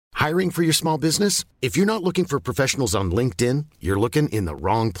Hiring for your small business? If you're not looking for professionals on LinkedIn, you're looking in the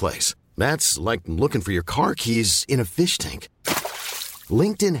wrong place. That's like looking for your car keys in a fish tank.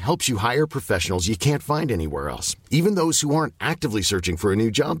 LinkedIn helps you hire professionals you can't find anywhere else, even those who aren't actively searching for a new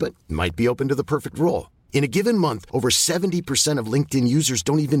job but might be open to the perfect role. In a given month, over 70% of LinkedIn users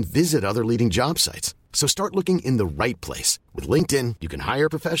don't even visit other leading job sites. So start looking in the right place. With LinkedIn, you can hire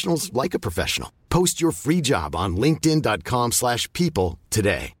professionals like a professional. Post your free job on linkedin.com/people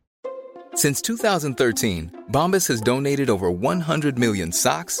today. Since 2013, Bombas has donated over 100 million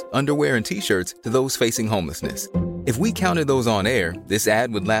socks, underwear, and T-shirts to those facing homelessness. If we counted those on air, this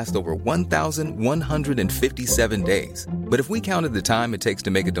ad would last over 1,157 days. But if we counted the time it takes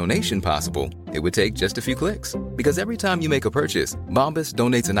to make a donation possible, it would take just a few clicks. Because every time you make a purchase, Bombas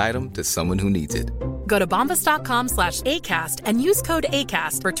donates an item to someone who needs it. Go to bombas.com/ACAST and use code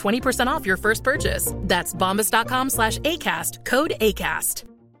ACAST for 20% off your first purchase. That's bombas.com/ACAST, code ACAST.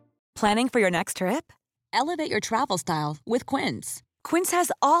 Planning for your next trip? Elevate your travel style with Quince. Quince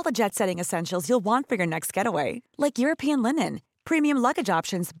has all the jet-setting essentials you'll want for your next getaway, like European linen, premium luggage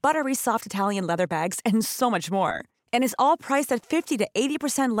options, buttery soft Italian leather bags, and so much more. And is all priced at 50 to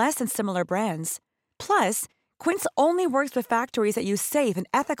 80% less than similar brands. Plus, Quince only works with factories that use safe and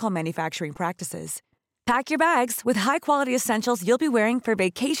ethical manufacturing practices. Pack your bags with high-quality essentials you'll be wearing for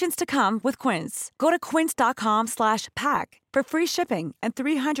vacations to come with Quince. Go to quince.com/pack for free shipping and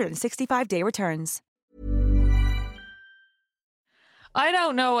 365-day returns. I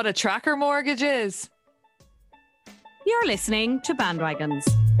don't know what a tracker mortgage is. You're listening to Bandwagons.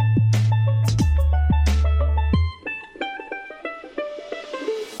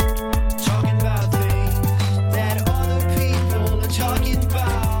 Talking about things that other people are talking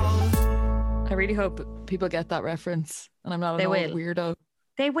about. I really hope people get that reference and I'm not an old weirdo.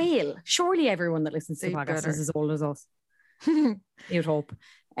 They will. Surely everyone that listens to the podcast is as old as us. You'd hope.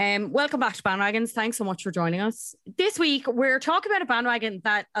 Welcome back to Bandwagons. Thanks so much for joining us. This week, we're talking about a bandwagon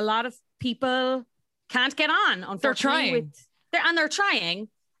that a lot of people can't get on. Unfortunately, they're trying.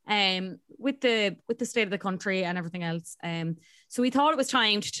 With the state of the country and everything else. So we thought it was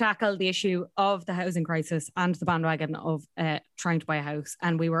time to tackle the issue of the housing crisis and the bandwagon of trying to buy a house.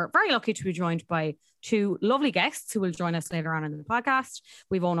 And we were very lucky to be joined by two lovely guests who will join us later on in the podcast.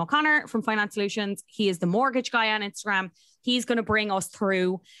 We've Owen O'Connor from Finance Solutions. He is the mortgage guy on Instagram. He's going to bring us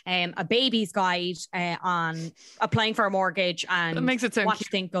through a baby's guide on applying for a mortgage and that makes it sound what cute.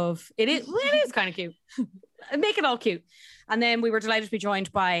 to think of. It is kind of cute. Make it all cute. And then we were delighted to be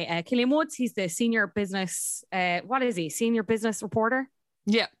joined by Killian Woods. He's the senior business, what is he? Senior business reporter?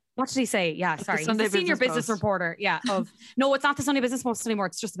 Yeah. What did he say? Yeah, sorry. He's the senior business reporter. Yeah. No, it's not the Sunday Business Post anymore.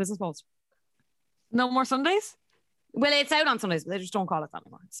 It's just the Business Post. No more Sundays? Well, it's out on Sundays, but they just don't call it that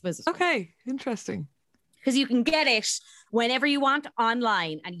anymore. It's Business Post. Okay, interesting. Because you can get it whenever you want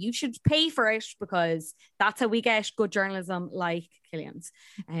online and you should pay for it because that's how we get good journalism like Killian's.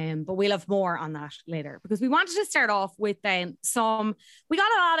 But we'll have more on that later because we wanted to start off with we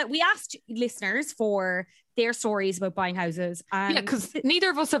asked listeners for their stories about buying houses. And because neither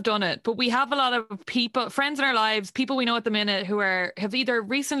of us have done it, but we have a lot of people, friends in our lives, people we know at the minute who have either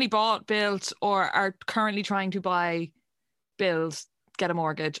recently bought, built, or are currently trying to buy, build, get a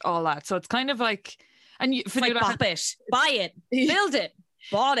mortgage, all that. So it's kind of like... And Finuta, buy it, build it,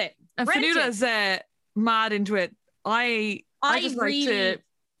 bought it. And Finuta's mad into it. I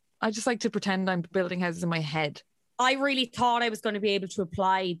just like to pretend I'm building houses in my head. I really thought I was going to be able to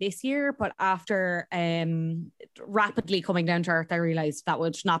apply this year, but after rapidly coming down to earth, I realized that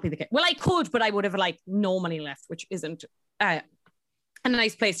would not be the case. Well, I could, but I would have no money left, which isn't a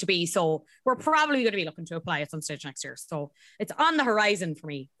nice place to be. So we're probably going to be looking to apply at some stage next year. So it's on the horizon for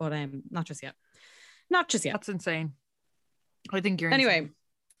me, but not just yet. Not just yet. That's insane. I think you're anyway. Insane.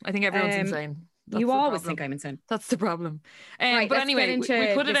 I think everyone's insane. That's you always think I'm insane. That's the problem. Right, but anyway,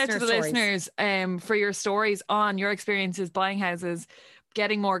 we put it out to the stories. listeners for your stories on your experiences buying houses,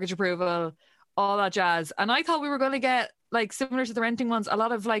 getting mortgage approval, all that jazz. And I thought we were going to get, similar to the renting ones, a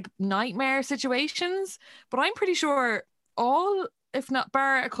lot of nightmare situations. But I'm pretty sure all, if not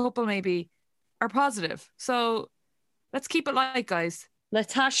bar a couple maybe, are positive. So let's keep it light, guys.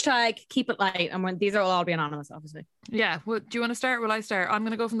 Let's hashtag keep it light. And these will all be anonymous, obviously. Yeah. Well, do you want to start? Will I start? I'm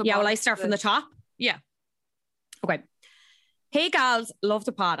going to go from the bottom. Will I start from the top? Yeah. Okay. Hey, gals, love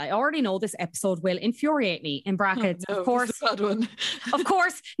the pod. I already know this episode will infuriate me, in brackets. Oh, no, of course. bad one. Of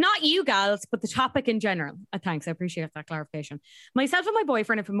course, not you, gals, but the topic in general. Thanks. I appreciate that clarification. Myself and my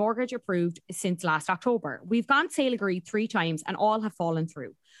boyfriend have a mortgage approved since last October. We've gone sale agreed 3 times and all have fallen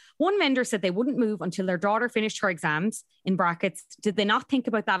through. One vendor said they wouldn't move until their daughter finished her exams, in brackets. Did they not think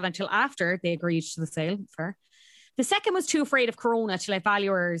about that until after they agreed to the sale? Fair. The second was too afraid of Corona to let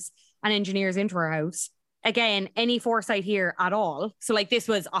valuers and engineers into her house. Again, any foresight here at all. So like this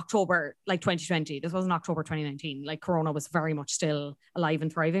was October, like 2020. This wasn't October 2019. Like Corona was very much still alive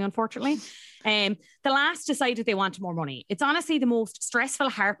and thriving, unfortunately. The last decided they wanted more money. It's honestly the most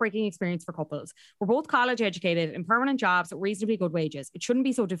stressful, heartbreaking experience for couples. We're both college educated in permanent jobs at reasonably good wages. It shouldn't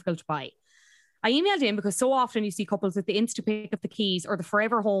be so difficult to buy. I emailed in because so often you see couples with the Insta pick of the keys or the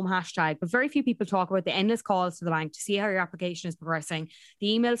forever home hashtag, but very few people talk about the endless calls to the bank to see how your application is progressing, the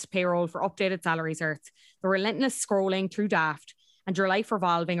emails to payroll for updated salary certs, the relentless scrolling through Daft, and your life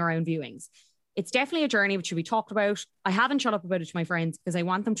revolving around viewings. It's definitely a journey which should be talked about. I haven't shut up about it to my friends because I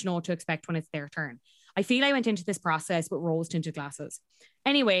want them to know what to expect when it's their turn. I feel I went into this process with rose-tinted glasses.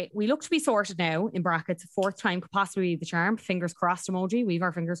 Anyway, we look to be sorted now, in brackets. Fourth time could possibly be the charm. Fingers crossed emoji. We've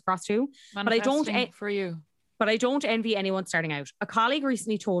our fingers crossed too. But I don't for you. But I don't envy anyone starting out. A colleague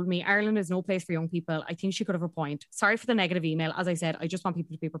recently told me Ireland is no place for young people. I think she could have a point. Sorry for the negative email. As I said, I just want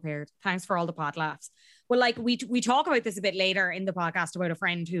people to be prepared. Thanks for all the pod laughs. Well, like we talk about this a bit later in the podcast about a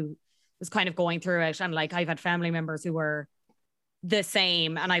friend who was kind of going through it. And like I've had family members who were the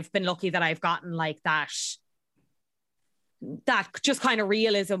same. And I've been lucky that I've gotten like that just kind of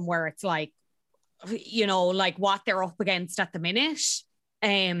realism where it's like, you know, like what they're up against at the minute.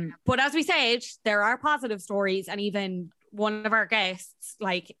 But as we said, there are positive stories, and even one of our guests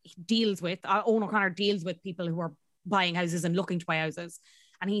like deals with Owen O'Connor deals with people who are buying houses and looking to buy houses,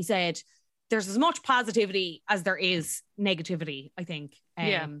 and he said there's as much positivity as there is negativity, I think.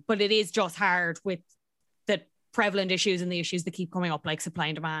 But it is just hard with the prevalent issues and the issues that keep coming up, like supply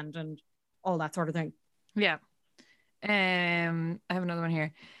and demand and all that sort of thing. Yeah. I have another one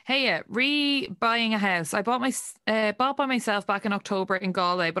here. Hey, re-buying a house. I bought by myself back in October in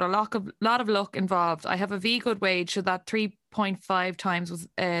Galway, but a lot of luck involved. I have a V good wage, so that 3.5 times was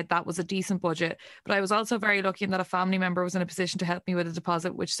that was a decent budget. But I was also very lucky in that a family member was in a position to help me with a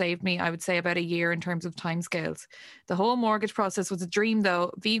deposit, which saved me, I would say, about a year in terms of timescales. The whole mortgage process was a dream,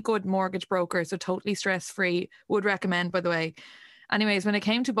 though. V good mortgage broker, so totally stress-free. Would recommend, by the way. Anyways, when it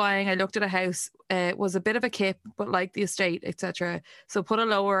came to buying, I looked at a house. It was a bit of a kip, but like the estate, etc. So put a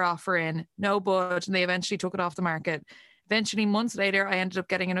lower offer in, no budge, and they eventually took it off the market. Eventually, months later, I ended up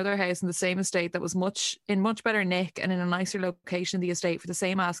getting another house in the same estate that was much better nick and in a nicer location in the estate for the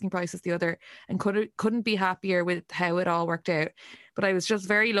same asking price as the other, and couldn't be happier with how it all worked out. But I was just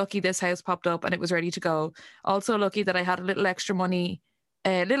very lucky this house popped up and it was ready to go. Also lucky that I had a little extra money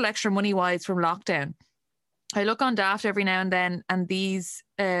wise from lockdown. I look on Daft every now and then, and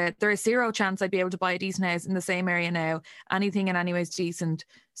there is zero chance I'd be able to buy a decent house in the same area now. Anything and anyways decent,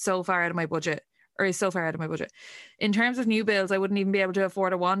 so far out of my budget. In terms of new builds, I wouldn't even be able to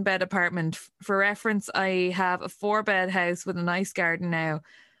afford a 1-bed apartment. For reference, I have a 4-bed house with a nice garden now.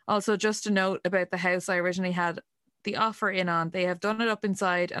 Also, just a note about the house I originally had the offer in on. They have done it up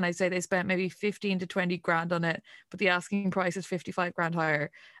inside, and I'd say they spent maybe 15 to 20 grand on it, but the asking price is 55 grand higher.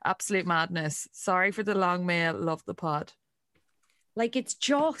 Absolute madness. Sorry for the long mail. Love the pod. Like, it's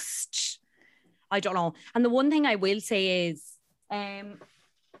just, I don't know. And the one thing I will say is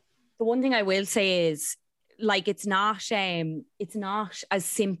like, it's not as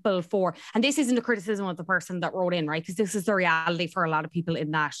simple for, and this isn't a criticism of the person that wrote in, right? Because this is the reality for a lot of people in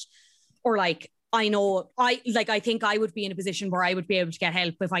that, or like, I know, I think I would be in a position where I would be able to get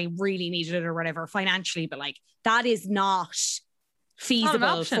help if I really needed it or whatever financially, but like that is not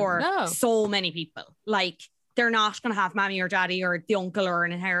feasible for so many people. Like they're not going to have mommy or daddy or the uncle or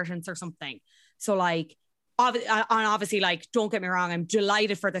an inheritance or something. So like, obviously, like, don't get me wrong, I'm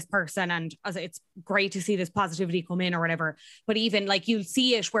delighted for this person, and as it's great to see this positivity come in or whatever. But even like you'll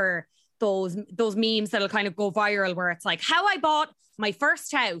see it where those memes that'll kind of go viral where it's like how I bought my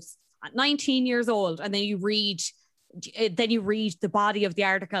first house at 19 years old, and then you read the body of the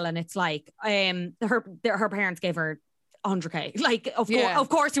article, and it's like her parents gave her 100k. Like, of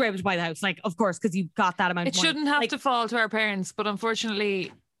course you were able to buy the house, like, of course, because you got that amount of money. It shouldn't have to fall to our parents, but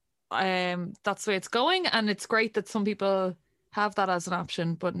unfortunately that's the way it's going, and it's great that some people have that as an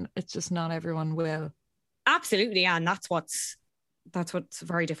option, but it's just not everyone will. Absolutely, and that's what's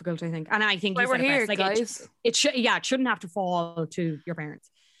very difficult, I think. And I think we're here, like, guys. It shouldn't have to fall to your parents.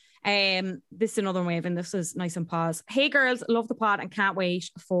 This is another wave, and this is nice and pause. Hey girls, love the pod and can't wait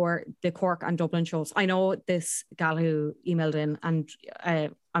for the Cork and Dublin shows. I know this gal who emailed in, and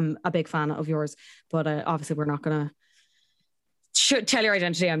I'm a big fan of yours, but obviously we're not gonna tell your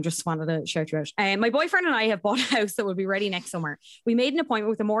identity. I'm just wanted to shout you out. My boyfriend and I have bought a house that will be ready next summer. We made an appointment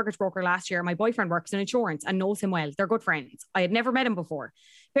with a mortgage broker last year. My boyfriend works in insurance and knows him well. They're good friends. I had never met him before.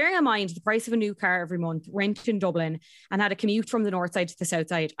 Bearing in mind the price of a new car every month, rent in Dublin, and had a commute from the north side to the south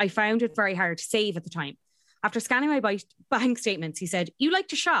side, I found it very hard to save at the time. After scanning my bank statements, he said, "You like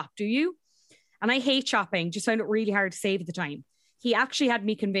to shop, do you?" And I hate shopping, just found it really hard to save at the time. He actually had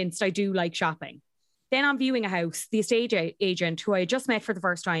me convinced I do like shopping. Then on viewing a house, the estate agent, who I had just met for the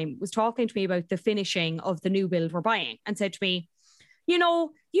first time, was talking to me about the finishing of the new build we're buying and said to me, "You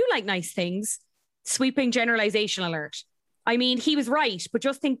know, you like nice things." Sweeping generalization alert. I mean, he was right, but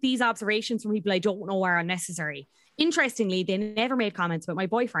just think these observations from people I don't know are unnecessary. Interestingly, they never made comments about my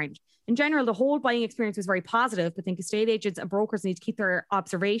boyfriend. In general, the whole buying experience was very positive, but think estate agents and brokers need to keep their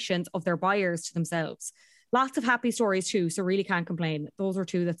observations of their buyers to themselves. Lots of happy stories too, so really can't complain. Those are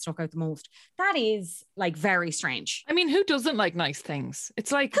two that stuck out the most. That is like very strange. I mean, who doesn't like nice things?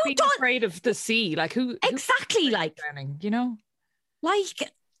 It's like being afraid of the sea. Like who exactly like drowning, you know?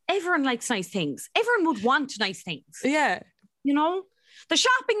 Like everyone likes nice things. Everyone would want nice things. Yeah. You know? The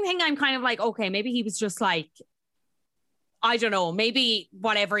shopping thing, I'm kind of like, okay, maybe he was just like, I don't know, maybe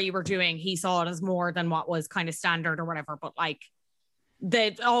whatever you were doing, he saw it as more than what was kind of standard or whatever. But like,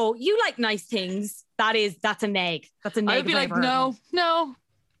 you like nice things. That's a neg. That's a neg. I'd be like, no.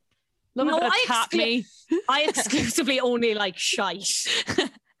 Me. I exclusively only like shite.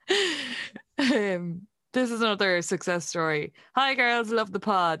 This is another success story. Hi girls, love the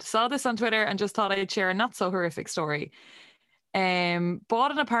pod. Saw this on Twitter and just thought I'd share a not so horrific story.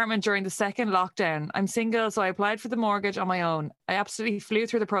 Bought an apartment during the second lockdown. I'm single, so I applied for the mortgage on my own. I absolutely flew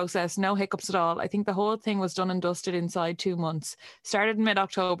through the process, no hiccups at all. I think the whole thing was done and dusted inside 2 months. Started in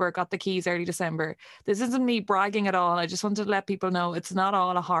mid-October, got the keys early December. This isn't me bragging at all. I just wanted to let people know it's not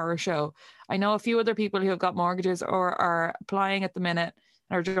all a horror show. I know a few other people who have got mortgages or are applying at the minute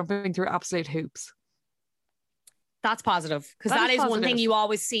and are jumping through absolute hoops. That's positive, because that is one thing you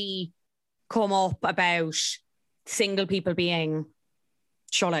always see come up about single people being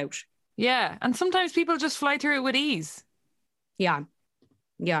shut out. Yeah. And sometimes people just fly through it with ease. Yeah.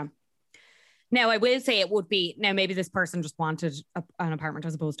 Now, I will say it would be, now maybe this person just wanted an apartment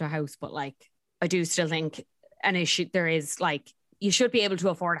as opposed to a house, but like, I do still think an issue there is like, you should be able to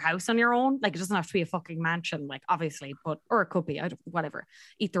afford a house on your own. Like, it doesn't have to be a fucking mansion, like obviously, or it could be, whatever,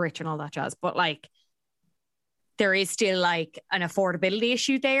 eat the rich and all that jazz. But like, there is still like an affordability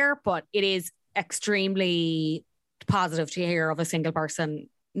issue there, but it is extremely positive to hear of a single person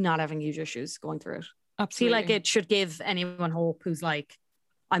not having huge issues going through it. Absolutely. I feel like it should give anyone hope who's like,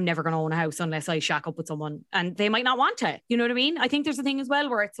 I'm never going to own a house unless I shack up with someone, and they might not want it. You know what I mean? I think there's a thing as well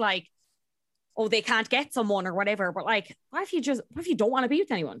where it's like, oh, they can't get someone or whatever. But like, what if you don't want to be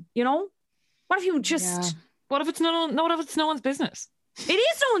with anyone? You know? What if you just... Yeah. What if it's no one's business? It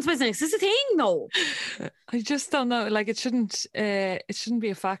is no one's business. It's a thing, though. I just don't know. Like, it shouldn't be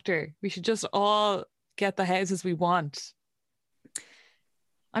a factor. We should just all get the houses we want.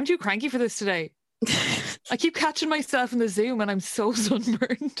 I'm too cranky for this today. I keep catching myself in the Zoom and I'm so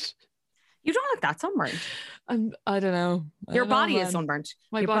sunburned. You don't look that sunburned. I don't know. Your body is sunburned.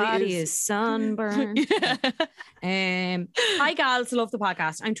 My body is sunburned. Hi, gals. Love the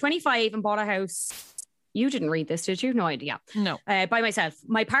podcast. I'm 25 and bought a house. You didn't read this, did you? No idea. No. By myself.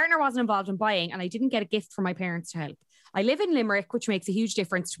 My partner wasn't involved in buying and I didn't get a gift from my parents to help. I live in Limerick, which makes a huge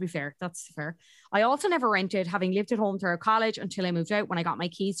difference, to be fair. That's fair. I also never rented, having lived at home throughout college until I moved out when I got my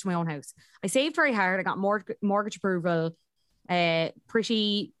keys to my own house. I saved very hard. I got mortgage approval I'm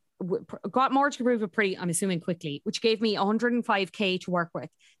assuming quickly, which gave me 105k to work with.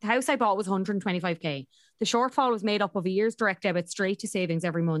 The house I bought was 125k. The shortfall was made up of a year's direct debit straight to savings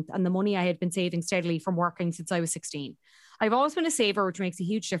every month and the money I had been saving steadily from working since I was 16. I've always been a saver, which makes a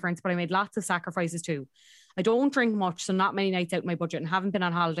huge difference, but I made lots of sacrifices too. I don't drink much, so not many nights out my budget, and haven't been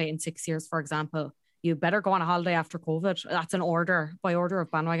on holiday in 6 years, for example. You better go on a holiday after COVID. That's an order, by order of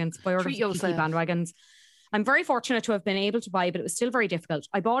bandwagons, by order of bandwagons. I'm very fortunate to have been able to buy, but it was still very difficult.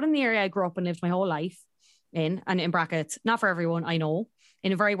 I bought in the area I grew up and lived my whole life in, and in brackets, not for everyone, I know,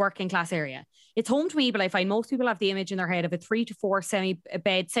 in a very working class area. It's home to me, but I find most people have the image in their head of a 3 to 4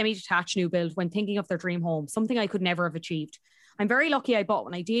 semi-detached new build when thinking of their dream home, something I could never have achieved. I'm very lucky I bought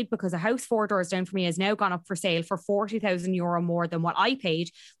when I did, because a house 4 doors down from me has now gone up for sale for €40,000 more than what I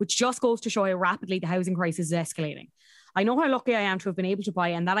paid, which just goes to show how rapidly the housing crisis is escalating. I know how lucky I am to have been able to buy,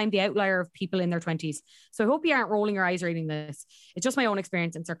 and that I'm the outlier of people in their 20s. So I hope you aren't rolling your eyes reading this. It's just my own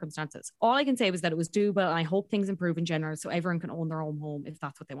experience and circumstances. All I can say was that it was doable, and I hope things improve in general so everyone can own their own home if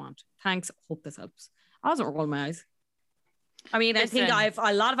that's what they want. Thanks. Hope this helps. I wasn't rolling my eyes. I mean, I think I've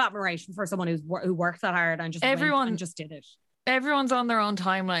a lot of admiration for someone who worked that hard and just went and just did it. Everyone's on their own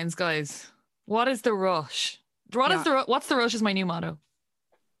timelines, guys. What is the rush? What's the rush is my new motto.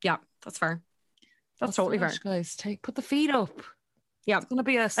 Yeah, that's fair. That's totally fair. Guys, put the feet up. Yeah, it's gonna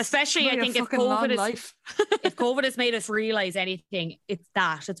be especially I think if COVID has made us realize anything, it's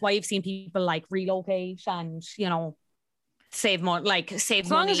that. It's why you've seen people like relocate and save money,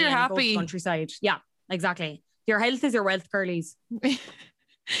 as long as you're happy, go to the countryside. Yeah, exactly. Your health is your wealth, girlies.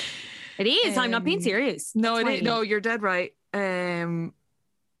 It is. I'm not being serious. No, it is. No, you're dead right.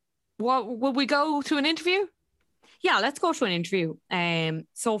 What will we go to an interview? Yeah, let's go to an interview.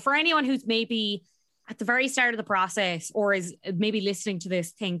 So for anyone who's maybe at the very start of the process or is maybe listening to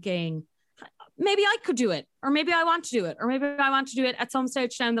this thinking, maybe I could do it, or maybe I want to do it, or maybe I want to do it at some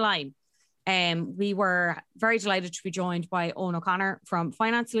stage down the line. We were very delighted to be joined by Owen O'Connor from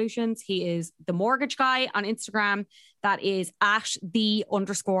Finance Solutions. He is the mortgage guy on Instagram. That is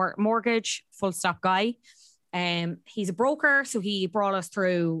 @the_mortgage _guy. He's a broker, so he brought us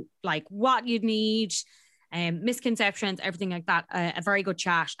through what you'd need, misconceptions, everything like that. A very good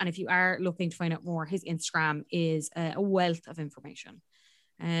chat. And if you are looking to find out more, his Instagram is a wealth of information.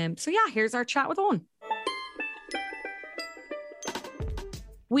 So yeah, here's our chat with Owen.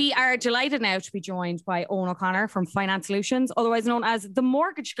 We are delighted now to be joined by Owen O'Connor from Finance Solutions, otherwise known as the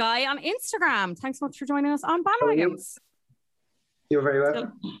mortgage guy on Instagram. Thanks so much for joining us on Bandwagons. You're very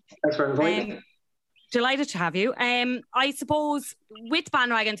welcome. Thanks for inviting me. Delighted to have you. I suppose with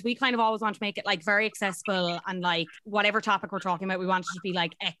Bandwagons, we kind of always want to make it very accessible, and whatever topic we're talking about, we want it to be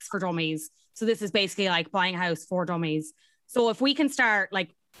X for dummies. So this is basically buying a house for dummies. So if we can start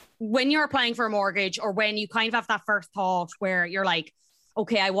when you're applying for a mortgage, or when you kind of have that first thought where you're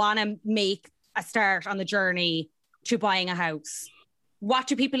okay, I want to make a start on the journey to buying a house. What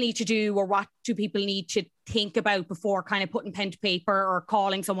do people need to do, or what do people need to think about before kind of putting pen to paper or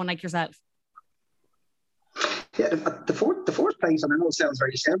calling someone like yourself? Yeah, the fourth place, and I know it sounds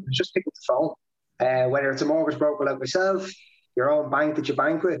very simple, is just pick up the phone. Whether it's a mortgage broker like myself, your own bank that you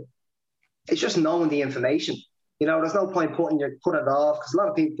bank with, it's just knowing the information. There's no point putting it off, because a lot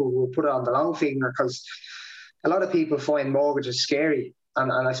of people will put it on the long finger, because a lot of people find mortgages scary. And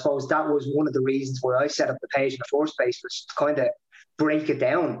I suppose that was one of the reasons why I set up the page in the first place, was to kind of break it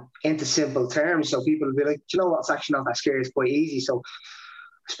down into simple terms. So people will be like, you know what, it's actually not that scary, it's quite easy. So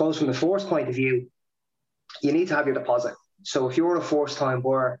I suppose from the first point of view, you need to have your deposit. So if you're a first-time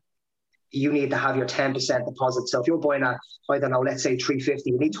buyer, you need to have your 10% deposit. So if you're buying at, I don't know, let's say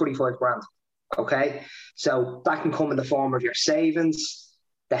 350, you need 25 grand. Okay? So that can come in the form of your savings,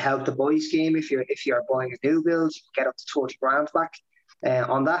 the Help to Buy scheme. If you're buying a new build, you get up to 30 grand back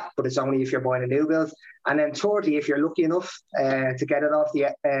on that, but it's only if you're buying a new build. And then 30, if you're lucky enough to get it off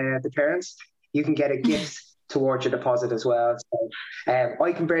the parents, you can get a gift towards your deposit as well. So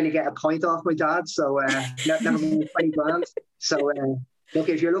I can barely get a pint off my dad, so never mind 20 grand. So look,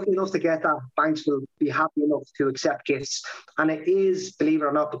 if you're lucky enough to get that, banks will be happy enough to accept gifts. And it is, believe it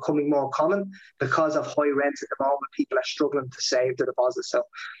or not, becoming more common because of high rents at the moment. People are struggling to save their deposit. So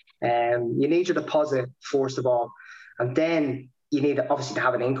you need your deposit first of all, and then you need obviously to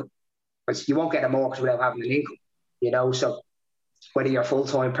have an income, because you won't get a mortgage without having an income. So whether you're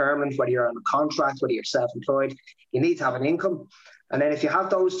full-time permanent, whether you're on a contract, whether you're self-employed, you need to have an income. And then if you have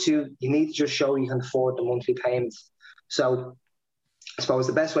those two, you need to just show you can afford the monthly payments. So I suppose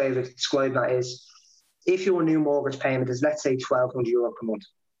the best way of describing that is, if your new mortgage payment is, let's say, €1,200 per month,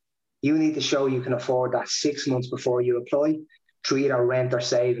 you need to show you can afford that 6 months before you apply through either rent or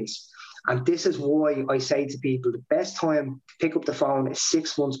savings. And this is why I say to people, the best time to pick up the phone is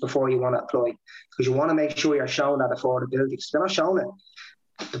 6 months before you want to apply, because you want to make sure you're showing that affordability. Because if you're not showing it,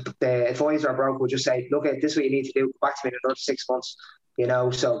 the advisor or broker will just say, look, this is what you need to do, go back to me in another 6 months.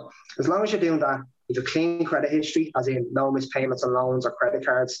 So as long as you're doing that, you have a clean credit history, as in no mispayments on loans or credit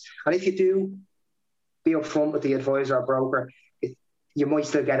cards. And if you do, be upfront with the advisor or broker, you might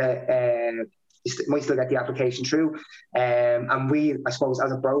still get the application through. And we, I suppose,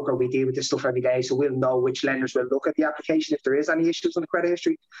 as a broker, we deal with this stuff every day. So we'll know which lenders will look at the application if there is any issues on the credit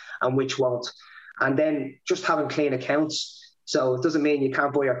history, and which won't. And then just having clean accounts. So it doesn't mean you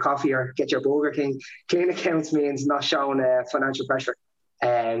can't buy your coffee or get your Burger King. Clean accounts means not showing financial pressure.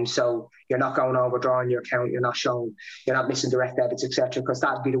 So you're not going overdrawing your account, you're not missing direct debits, etc. Because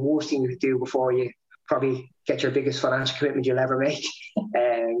that'd be the worst thing you could do before you probably get your biggest financial commitment you'll ever make.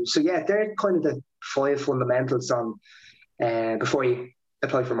 So yeah, they're kind of the 5 fundamentals on before you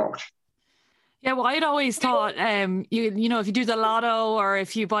apply for a mortgage. Yeah, well, I'd always thought, you know, if you do the lotto, or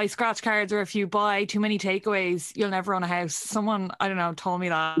if you buy scratch cards, or if you buy too many takeaways, you'll never own a house. Someone, I don't know, told me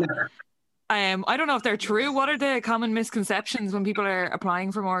that. I don't know if they're true. What are the common misconceptions when people are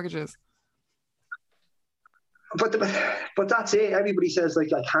applying for mortgages? But that's it. Everybody says,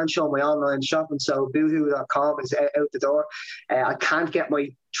 like, I can't show my online shopping, so boohoo.com is out the door. I can't get my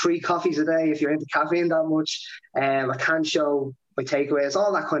 3 coffees a day if you're into caffeine that much. I can't show my takeaways,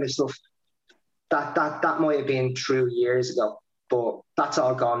 all that kind of stuff. That might have been true years ago, but that's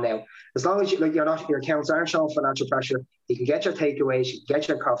all gone now. As long as your accounts aren't showing financial pressure, you can get your takeaways, you can get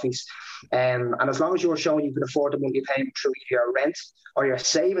your coffees, and as long as you're showing you can afford the monthly payment through your rent or your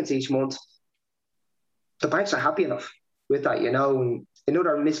savings each month, the banks are happy enough with that, And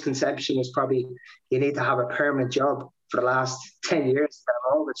another misconception is probably you need to have a permanent job for the last 10 years.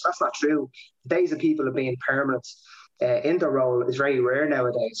 That's not true. The days of people of being permanent in their role is very rare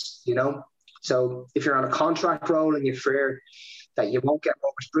nowadays, So if you're on a contract role and you fear that you won't get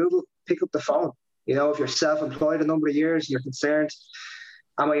mortgage approval, pick up the phone. If you're self-employed a number of years and you're concerned,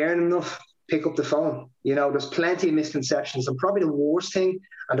 am I earning enough? Pick up the phone. There's plenty of misconceptions, and probably the worst thing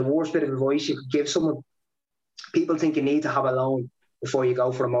and the worst bit of advice you could give someone, people think you need to have a loan before you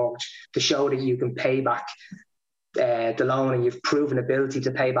go for a mortgage to show that you can pay back the loan and you've proven ability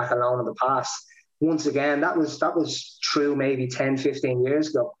to pay back a loan in the past. Once again, that was true maybe 10, 15 years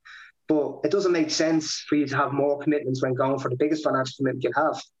ago. But it doesn't make sense for you to have more commitments when going for the biggest financial commitment you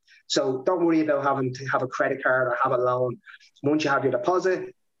have. So don't worry about having to have a credit card or have a loan. Once you have your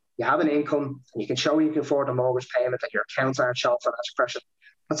deposit, you have an income, and you can show you can afford a mortgage payment, that your accounts aren't showing financial pressure.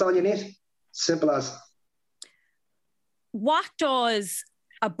 That's all you need. Simple as. What does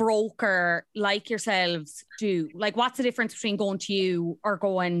a broker like yourselves do? Like, what's the difference between going to you or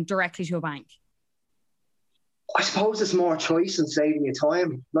going directly to a bank? I suppose it's more choice and saving you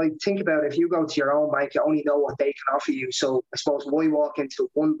time. Like, think about it, if you go to your own bank, you only know what they can offer you. So I suppose why walk into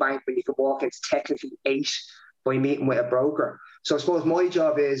one bank when you can walk into technically 8 by meeting with a broker? So I suppose my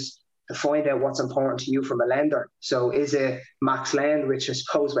job is to find out what's important to you from a lender. So is it max lend, which I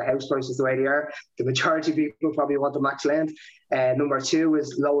suppose with house prices the way they are, the majority of people probably want the max lend. Number 2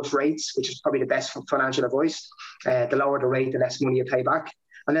 is lowest rates, which is probably the best financial advice. The lower the rate, the less money you pay back.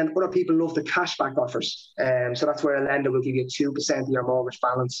 And then other people love the cashback offers. So that's where a lender will give you 2% of your mortgage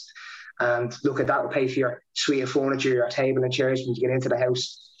balance. And look, at that will pay for your suite of furniture, your table and chairs when you get into the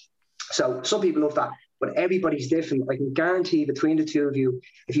house. So some people love that, but everybody's different. I can guarantee between the two of you,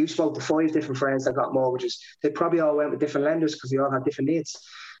 if you spoke to 5 different friends that got mortgages, they probably all went with different lenders because they all have different needs.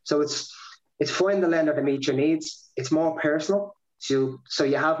 So it's finding the lender to meet your needs. It's more personal. So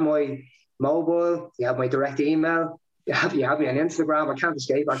you have my mobile, you have my direct email, you have me on Instagram. I can't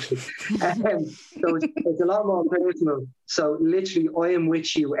escape, actually. So it's a lot more personal. So literally, I am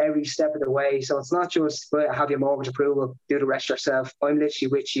with you every step of the way. So it's not just, well, have your mortgage approval, do the rest yourself. I'm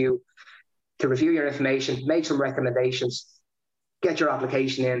literally with you to review your information, make some recommendations, get your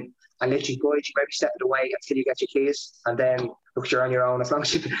application in, and literally guide you every step of the way until you get your keys. And then, look, you're on your own. As long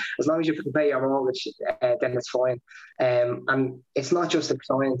as you can pay your mortgage, then it's fine. And it's not just a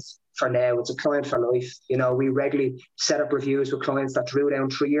client for now, it's a client for life. We regularly set up reviews with clients that drew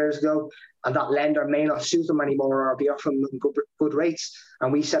down 3 years ago, and that lender may not suit them anymore or be offering them good rates.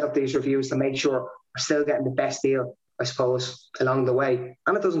 And we set up these reviews to make sure we're still getting the best deal, I suppose, along the way.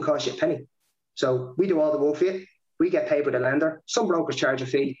 And it doesn't cost you a penny. So we do all the work for you. We get paid with the lender. Some brokers charge a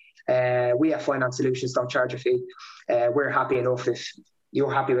fee. We at Finance Solutions don't charge a fee. We're happy enough if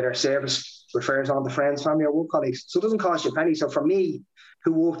you're happy with our service, refers on to friends, family or work colleagues. So it doesn't cost you a penny. So for me,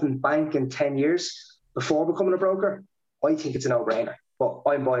 who worked in banking 10 years before becoming a broker, I think it's a no-brainer. But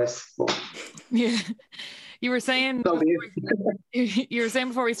I'm biased. But yeah. You were saying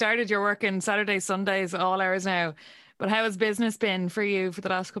before we started, you're working Saturdays, Sundays, all hours now. But how has business been for you for the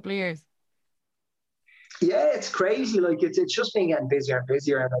last couple of years? Yeah, it's crazy. Like it's just been getting busier and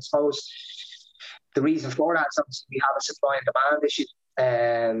busier. And I suppose the reason for that is obviously we have a supply and demand issue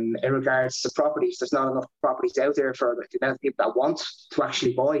in regards to properties. There's not enough properties out there for the amount of people that want to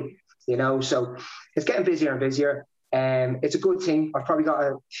actually buy, so it's getting busier and busier. It's a good thing. I've probably got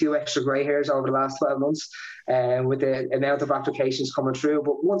a few extra grey hairs over the last 12 months with the amount of applications coming through.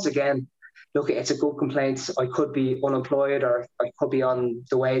 But once again, look, it's a good complaint. I could be unemployed or I could be on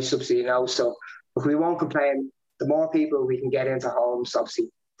the wage subsidy, so look, we won't complain. The more people we can get into homes, obviously,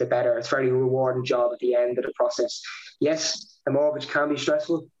 the better. It's a very rewarding job at the end of the process. Yes, the mortgage can be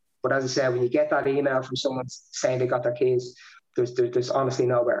stressful, but as I said, when you get that email from someone saying they got their keys, there's honestly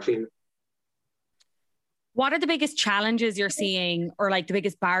no better feeling. What are the biggest challenges you're seeing, or like the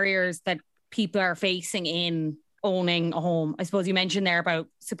biggest barriers that people are facing in owning a home? I suppose you mentioned there about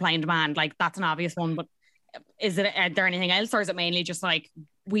supply and demand, like that's an obvious one, but are there anything else, or is it mainly just like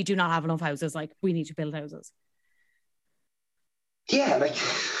we do not have enough houses, like we need to build houses? Yeah, like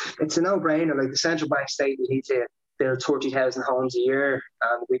it's a no-brainer. Like the central bank state, we need to build 30,000 homes a year,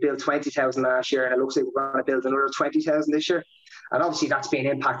 and we built 20,000 last year, and it looks like we're going to build another 20,000 this year. And obviously that's being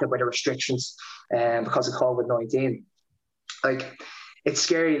impacted by the restrictions because of COVID-19. Like it's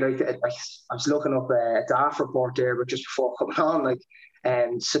scary. Like I was looking up a DAF report there, but just before coming on, like,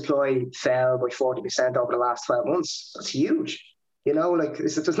 supply fell by 40% over the last 12 months. That's huge. You know, like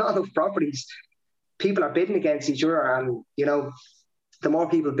there's not enough properties. People are bidding against each other, and you know, the more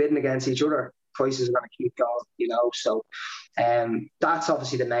people bidding against each other, prices are going to keep going. You know, so that's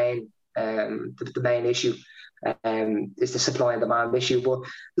obviously the main issue. Is the supply and demand issue. But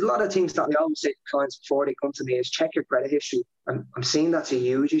there's a lot of things that I always say to clients before they come to me is check your credit history. I'm seeing that's a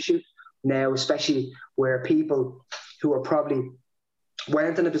huge issue now, especially where people who are probably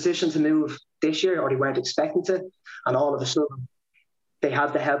weren't in a position to move this year, or they weren't expecting to, and all of a sudden they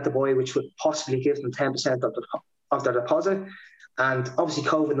have the Help to Buy, which would possibly give them 10% of their deposit. And obviously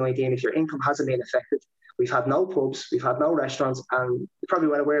COVID-19, if your income hasn't been affected, we've had no pubs, we've had no restaurants, and you probably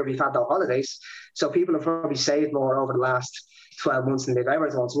weren't aware we've had no holidays. So people have probably saved more over the last 12 months than they've ever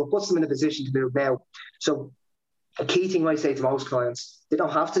done. So it puts them in a position to move now. So a key thing I say to most clients, they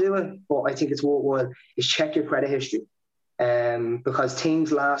don't have to do it, but I think it's worthwhile, is check your credit history. Because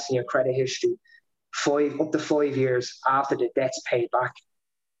things last in your credit history up to 5 years after the debt's paid back.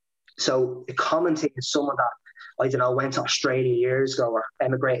 So the common thing is someone that, I don't know, went to Australia years ago or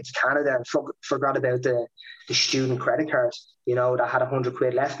emigrated to Canada and forgot about the student credit card, you know, that had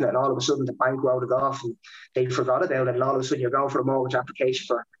 £100 left in it, and all of a sudden the bank wrote it off and they forgot about it, and all of a sudden you're going for a mortgage application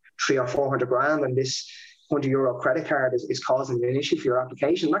for 300 or 400 grand, and this €100 credit card is causing an issue for your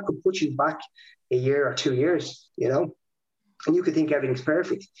application. That could put you back a year or 2 years, you know, and you could think everything's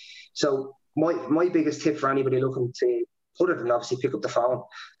perfect. So my biggest tip for anybody looking to, other than obviously pick up the phone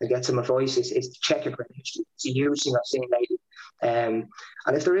and get some advice, is to check your credit history. It's a huge thing I've seen lately. And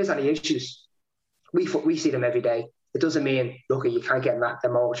if there is any issues, we see them every day. It doesn't mean, look, you can't get a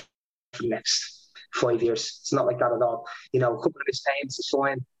mortgage for the next 5 years. It's not like that at all. You know, a couple of missed payments is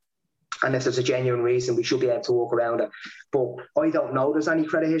fine. And if there's a genuine reason, we should be able to walk around it. But I don't know there's any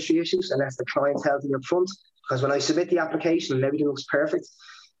credit history issues unless the client's healthy up front. Because when I submit the application and everything looks perfect,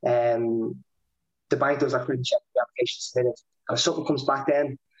 the bank does a credit check the application submitted. And if something comes back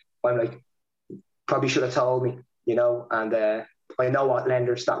then, I'm like, probably should have told me, you know, and I know what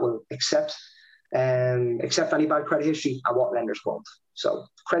lenders that will accept any bad credit history and what lenders won't. So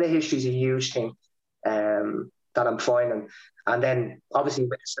credit history is a huge thing that I'm finding. And then obviously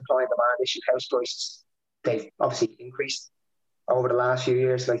with the supply and demand issue, house prices, they've obviously increased over the last few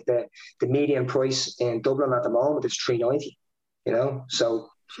years. Like the median price in Dublin at the moment is $390, you know, so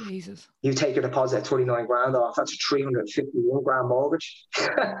Jesus. You take your deposit at 39 grand off, that's a 351 grand mortgage.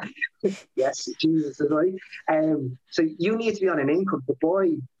 Yes, Jesus is right. So you need to be on an income to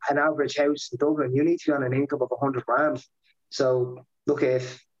buy an average house in Dublin. You need to be on an income of 100 grand. So look,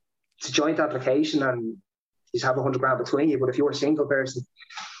 if it's a joint application and you have 100 grand between you, but if you're a single person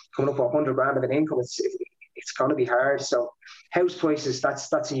coming up with 100 grand of an income, it's going to be hard. So house prices,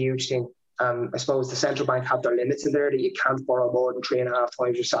 that's a huge thing. I suppose the central bank have their limits in there that you can't borrow more than 3.5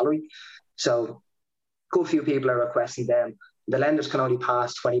 times your salary. So a good few people are requesting them. The lenders can only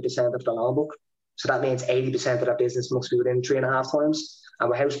pass 20% of the loan book. So that means 80% of their business must be within 3.5 times.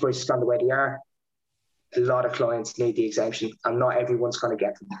 And with house prices gone the way they are, a lot of clients need the exemption and not everyone's going to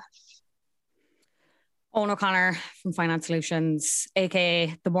get them. Owen O'Connor from Finance Solutions,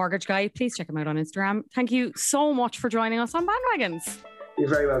 aka The Mortgage Guy. Please check him out on Instagram. Thank you so much for joining us on Bandwagons. You're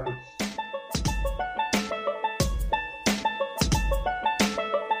very welcome.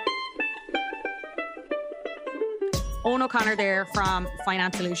 Owen O'Connor there from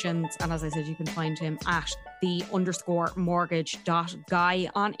Finance Solutions, and as I said, you can find him at the_mortgage.guy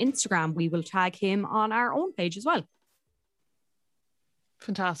on Instagram. We will tag him on our own page as well.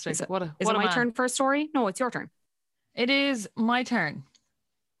 Fantastic. Is it my turn for a story? No, it's your turn. It is my turn.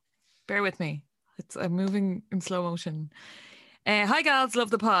 Bear with me. I'm moving in slow motion. Hi gals, love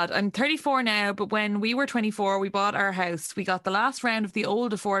the pod. I'm 34 now, but when we were 24, we bought our house. We got the last round of the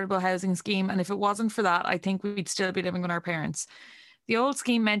old affordable housing scheme, and if it wasn't for that, I think we'd still be living with our parents. The old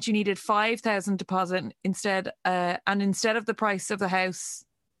scheme meant you needed 5,000 deposit instead of the price of the house,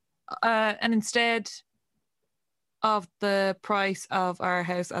 and instead of the price of our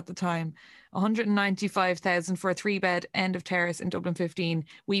house at the time, 195,000 for a 3-bed end of terrace in Dublin 15.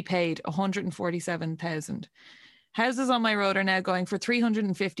 We paid 147,000. Houses on my road are now going for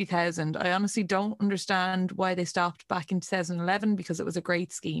 350,000. I honestly don't understand why they stopped back in 2011 because it was a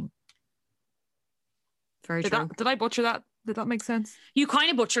great scheme. Very true. Did I butcher that? Did that make sense? You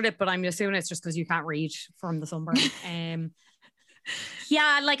kind of butchered it, but I'm assuming it's just because you can't read from the sunburn.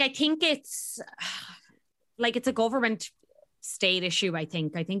 Yeah, like I think it's a government state issue. I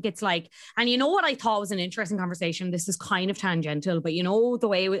think it's like, and you know what I thought was an interesting conversation, this is kind of tangential, but you know the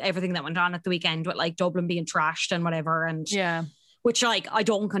way with everything that went on at the weekend with like Dublin being trashed and whatever, and yeah, which like I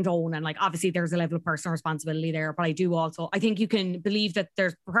don't condone. And like, obviously there's a level of personal responsibility there, but I do also, I think you can believe that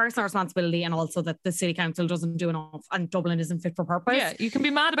there's personal responsibility and also that the city council doesn't do enough and Dublin isn't fit for purpose. Yeah, you can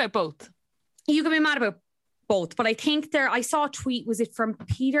be mad about both. You can be mad about both, but I think I saw a tweet, was it from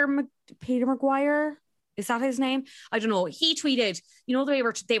Peter Maguire? Is that his name? I don't know. He tweeted, you know, they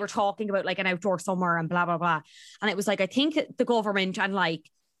were talking about like an outdoor summer and blah, blah, blah. And it was like, I think the government and like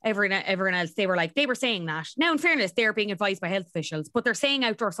everyone else, they were saying that. Now, in fairness, they're being advised by health officials, but they're saying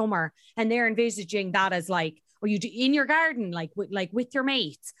outdoor summer and they're envisaging that as like, or you do in your garden, like with your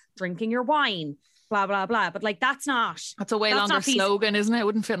mates, drinking your wine, blah, blah, blah. But like, that's a way longer slogan, isn't it? It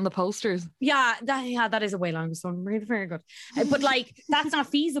wouldn't fit in the posters. Yeah, that is a way longer slogan. Really, very good. But like, that's not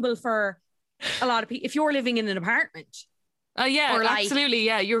feasible for a lot of people. If you're living in an apartment. Yeah, or like, absolutely.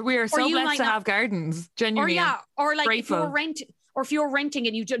 Yeah. We are so blessed to have gardens. Genuinely. Or like grateful. If you're renting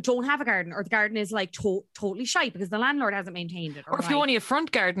and you don't have a garden, or the garden is like totally shite because the landlord hasn't maintained it. Or if you only have a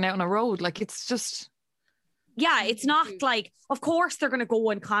front garden out on a road, like it's just. Yeah, it's not like, of course they're going to go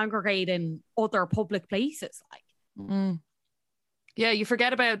and congregate in other public places. Like, yeah, you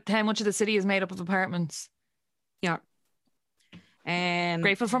forget about how much of the city is made up of apartments. Yeah.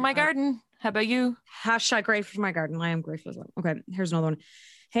 Grateful for my garden. How about you? # grateful for my garden. I am grateful as well. Okay, here's another one.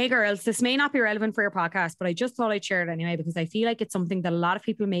 Hey girls, this may not be relevant for your podcast, but I just thought I'd share it anyway because I feel like it's something that a lot of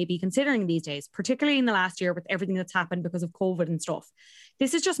people may be considering these days, particularly in the last year with everything that's happened because of COVID and stuff.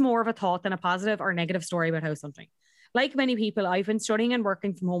 This is just more of a thought than a positive or negative story about house hunting. Like many people, I've been studying and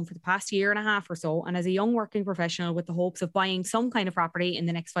working from home for the past year and a half or so, and as a young working professional with the hopes of buying some kind of property in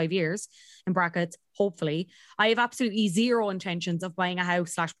the next 5 years, in brackets, hopefully, I have absolutely zero intentions of buying a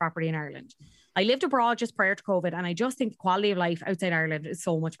house / property in Ireland. I lived abroad just prior to COVID, and I just think the quality of life outside Ireland is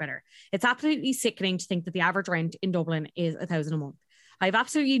so much better. It's absolutely sickening to think that the average rent in Dublin is $1,000 a month. I have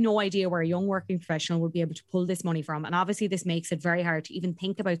absolutely no idea where a young working professional would be able to pull this money from. And obviously this makes it very hard to even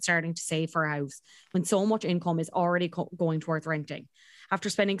think about starting to save for a house when so much income is already going towards renting.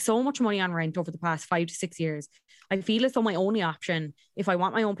 After spending so much money on rent over the past 5 to 6 years, I feel as though my only option, if I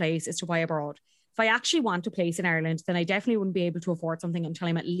want my own place, is to buy abroad. If I actually want a place in Ireland, then I definitely wouldn't be able to afford something until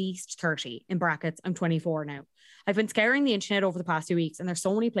I'm at least 30, in brackets, I'm 24 now. I've been scouring the internet over the past 2 weeks, and there's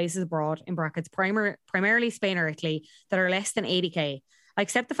so many places abroad, in brackets, primarily Spain or Italy, that are less than 80k. I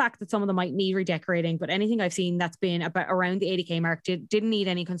accept the fact that some of them might need redecorating, but anything I've seen that's been about around the 80k mark didn't need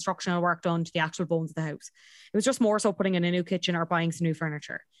any constructional work done to the actual bones of the house. It was just more so putting in a new kitchen or buying some new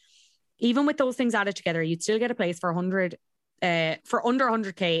furniture. Even with those things added together, you'd still get a place for under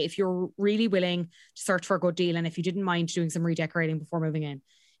 100k if you're really willing to search for a good deal and if you didn't mind doing some redecorating before moving in.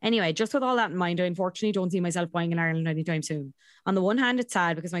 Anyway, just with all that in mind, I unfortunately don't see myself buying in Ireland anytime soon. On the one hand, it's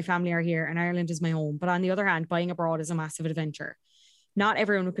sad because my family are here and Ireland is my home, but on the other hand, buying abroad is a massive adventure. Not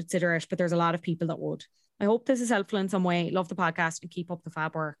everyone would consider it, but there's a lot of people that would. I hope this is helpful in some way. Love the podcast and keep up the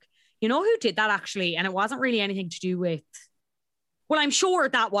fab work. You know who did that actually? And it wasn't really anything to do with, well, I'm sure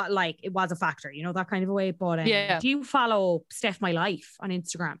that it was a factor, you know, that kind of a way. But yeah. Do you follow Steph My Life on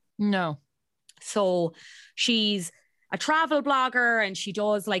Instagram? No. So she's a travel blogger and she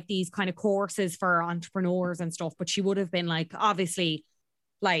does like these kind of courses for entrepreneurs and stuff. But she would have been like, obviously,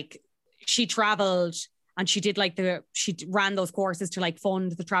 like she traveled and she did she ran those courses to like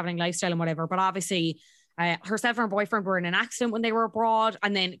fund the traveling lifestyle and whatever. But obviously herself and her boyfriend were in an accident when they were abroad.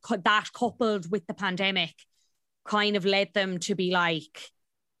 And then that coupled with the pandemic kind of led them to be like,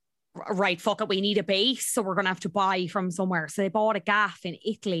 right, fuck it, we need a base. So we're going to have to buy from somewhere. So they bought a gaff in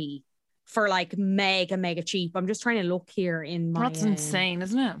Italy for like mega cheap. I'm just trying to look here in my... That's insane,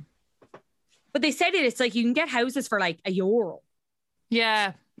 isn't it? But they said it's like you can get houses for like €1.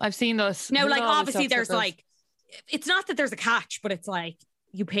 Yeah, I've seen those. Now, like obviously there's like, it's not that there's a catch, but it's like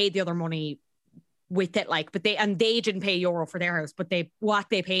you paid the other money with it, like, but they didn't pay €1 for their house, but what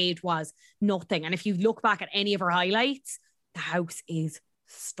they paid was nothing. And if you look back at any of her highlights, the house is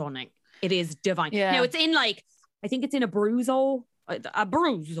stunning. It is divine. Yeah. Now it's in like, I think it's in Abruzzo,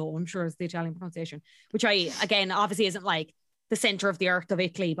 I'm sure is the Italian pronunciation, which again, obviously isn't like the center of the earth of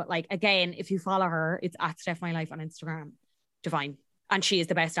Italy, but like, again, if you follow her, it's at Steph My Life on Instagram. Divine. And she is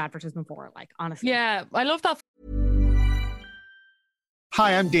the best advertisement for it, like, honestly. Yeah, I love that.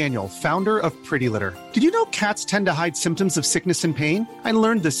 Hi, I'm Daniel, founder of Pretty Litter. Did you know cats tend to hide symptoms of sickness and pain? I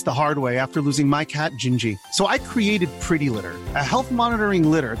learned this the hard way after losing my cat, Gingy. So I created Pretty Litter, a health monitoring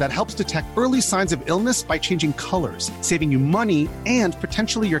litter that helps detect early signs of illness by changing colors, saving you money and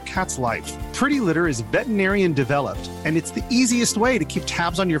potentially your cat's life. Pretty Litter is veterinarian developed, and it's the easiest way to keep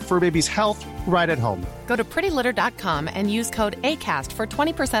tabs on your fur baby's health right at home. Go to prettylitter.com and use code ACAST for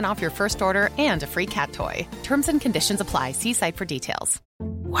 20% off your first order and a free cat toy. Terms and conditions apply. See site for details.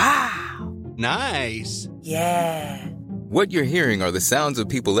 Wow. Nice. Yeah. What you're hearing are the sounds of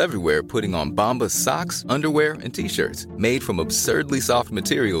people everywhere putting on Bombas socks, underwear, and T-shirts made from absurdly soft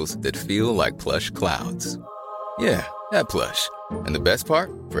materials that feel like plush clouds. Yeah, that plush. And the best part?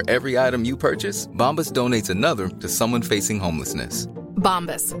 For every item you purchase, Bombas donates another to someone facing homelessness.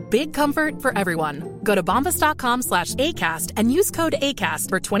 Bombas. Big comfort for everyone. Go to bombas.com/ACAST and use code ACAST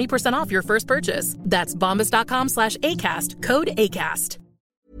for 20% off your first purchase. That's bombas.com/ACAST. Code ACAST.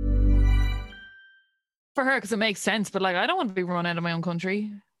 For her, because it makes sense, but like, I don't want to be run out of my own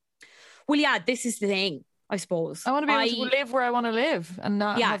country. Well, yeah, this is the thing, I suppose. I want to be able to live where I want to live and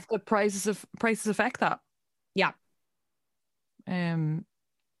not have the prices affect that. Yeah.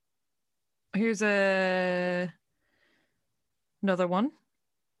 Here's another one.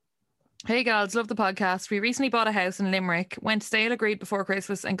 Hey gals, love the podcast. We recently bought a house in Limerick, went sale agreed before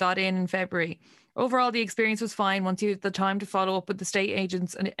Christmas and got in February. Overall, the experience was fine once you had the time to follow up with the state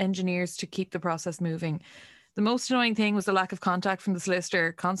agents and engineers to keep the process moving. The most annoying thing was the lack of contact from the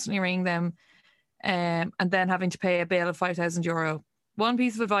solicitor, constantly ringing them and then having to pay a bail of €5,000. One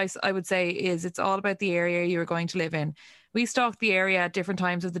piece of advice I would say is it's all about the area you are going to live in. We stalked the area at different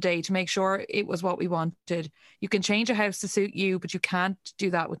times of the day to make sure it was what we wanted. You can change a house to suit you, but you can't do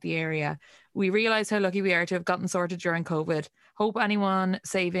that with the area. We realise how lucky we are to have gotten sorted during COVID. Hope anyone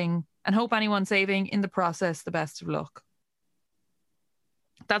saving in the process the best of luck.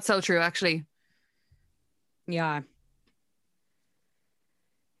 That's so true, actually. Yeah.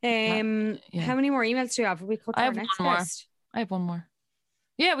 How many more emails do you have? We cut I our have next one more. guest? I have one more.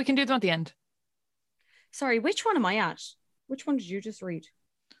 Yeah, we can do them at the end. Sorry, which one am I at? Which one did you just read?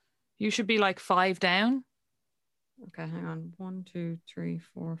 You should be like 5 down. Okay, hang on. 1, 2, 3,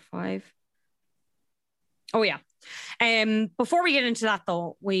 4, 5. Oh, yeah. Before we get into that,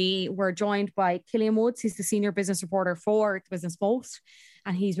 though, we were joined by Killian Woods. He's the senior business reporter for the Business Post,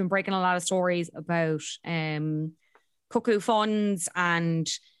 and he's been breaking a lot of stories about cuckoo funds and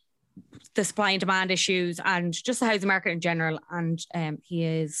the supply and demand issues and just the housing market in general. And he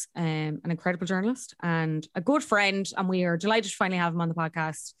is an incredible journalist and a good friend, and we are delighted to finally have him on the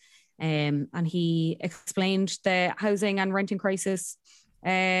podcast. And he explained the housing and renting crisis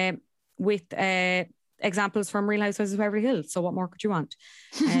with examples from Real Housewives of Beverly Hills. So what more could you want?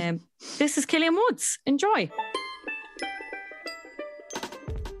 This is Killian Woods. Enjoy.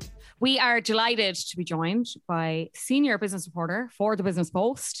 We are delighted to be joined by senior business reporter for the Business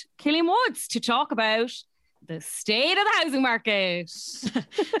Post, Killian Woods, to talk about the state of the housing market.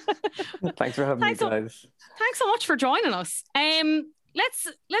 Thanks for having me, guys. Thanks so much for joining us. Let's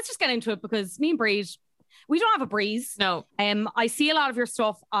just get into it, because me and Breed, we don't have a breeze. No. I see a lot of your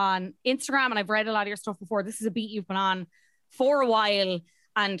stuff on Instagram, and I've read a lot of your stuff before. This is a beat you've been on for a while.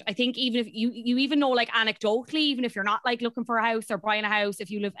 And I think even if you even know, like, anecdotally, even if you're not like looking for a house or buying a house, if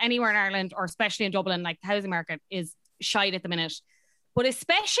you live anywhere in Ireland or especially in Dublin, like, the housing market is shite at the minute. But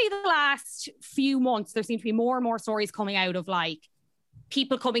especially the last few months, there seem to be more and more stories coming out of like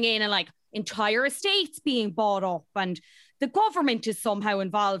people coming in and like entire estates being bought up, and the government is somehow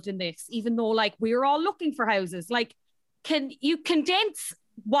involved in this, even though like we're all looking for houses. Like, can you condense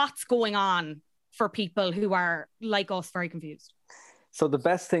what's going on for people who are like us, very confused? So the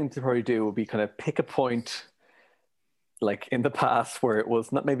best thing to probably do would be kind of pick a point, like in the past, where it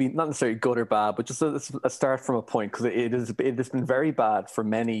was not necessarily good or bad, but just a start from a point, because it has been very bad for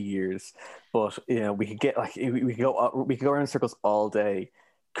many years. But you know, we could go around in circles all day,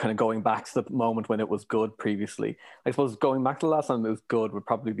 kind of going back to the moment when it was good previously. I suppose going back to the last time it was good would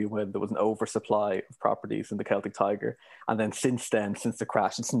probably be when there was an oversupply of properties in the Celtic Tiger. And then since the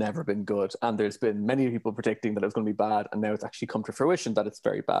crash, it's never been good. And there's been many people predicting that it was going to be bad, and now it's actually come to fruition that it's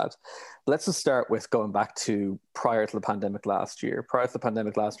very bad. But let's just start with going back to prior to the pandemic last year. Prior to the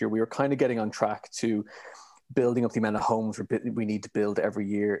pandemic last year, we were kind of getting on track to building up the amount of homes we need to build every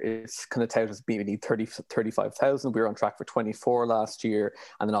year. It's kind of touted as we need 35,000. We were on track for 24 last year.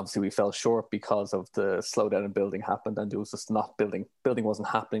 And then obviously we fell short because of the slowdown in building happened, and it was just not building. Building wasn't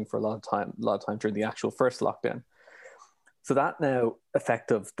happening for a lot of time during the actual first lockdown. So that now effect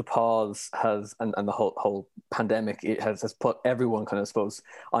of the pause has, and the whole pandemic, it has put everyone kind of, I suppose,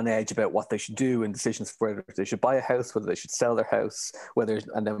 on edge about what they should do and decisions for whether they should buy a house, whether they should sell their house,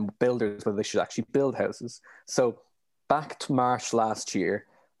 and then builders, whether they should actually build houses. So back to March last year,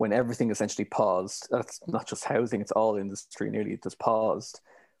 when everything essentially paused, that's not just housing, it's all industry, nearly it just paused.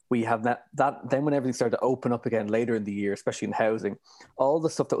 We have that then when everything started to open up again later in the year, especially in housing, all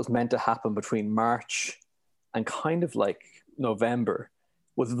the stuff that was meant to happen between March and kind of like November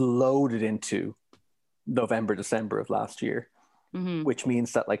was loaded into November, December of last year. which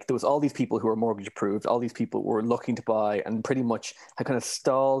means that like there was all these people who were mortgage approved, all these people were looking to buy, and pretty much had kind of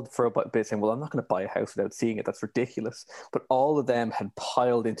stalled for a bit, saying, well, I'm not going to buy a house without seeing it. That's ridiculous. But all of them had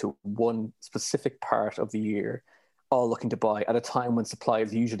piled into one specific part of the year, all looking to buy at a time when supply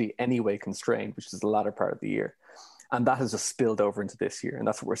is usually anyway constrained, which is the latter part of the year. And that has just spilled over into this year. And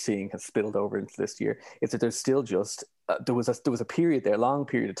that's what we're seeing has spilled over into this year. Is that there's still just, there was a period there, a long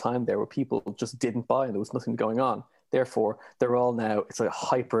period of time there where people just didn't buy and there was nothing going on. Therefore, they're all now, it's a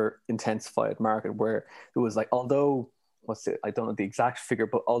hyper intensified market where there was like, although, I don't know the exact figure,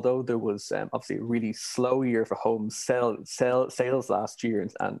 but although there was obviously a really slow year for home sales last year,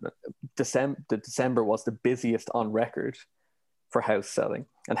 and December was the busiest on record for house selling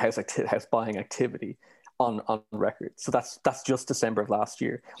and house buying activity on record. So that's just December of last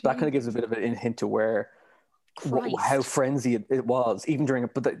year. That kind of gives a bit of a hint to where how frenzied it was, even during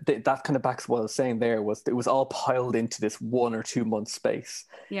it. But that kind of backs what I was saying there, was it was all piled into this 1 or 2 month space.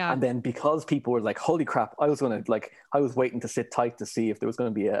 Yeah. And then because people were like, holy crap, I was waiting to sit tight to see if there was going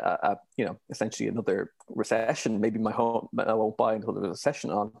to be a essentially another recession. Maybe my home, I won't buy until there's a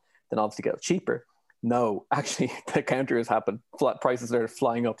recession on, then obviously get it cheaper. No, actually, the counter has happened. Prices are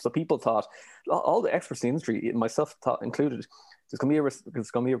flying up. So people thought, all the experts in the industry, myself included, there's going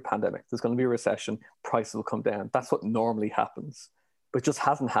to be a pandemic. There's going to be a recession. Prices will come down. That's what normally happens, but it just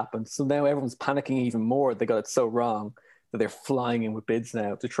hasn't happened. So now everyone's panicking even more. They got it so wrong that they're flying in with bids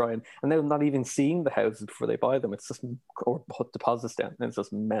now to try and they're not even seeing the houses before they buy them. It's just, or put deposits down, and it's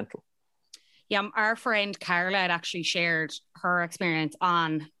just mental. Yeah, our friend Carla had actually shared her experience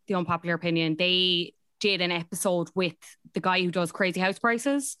on The Unpopular Opinion. They did an episode with the guy who does Crazy House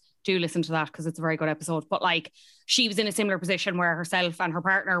Prices. Do listen to that because it's a very good episode. But like, she was in a similar position where herself and her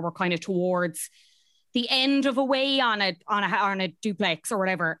partner were kind of towards the end of a way on a duplex or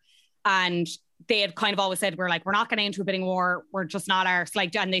whatever, and they had kind of always said, we're not getting into a bidding war. We're just not ours.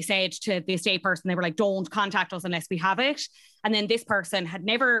 Like, and they said to the estate person, they were like, don't contact us unless we have it. And then this person had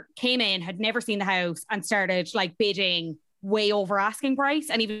never seen the house and started like bidding way over asking price.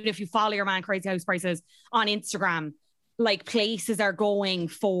 And even if you follow your man Crazy House Prices on Instagram, like places are going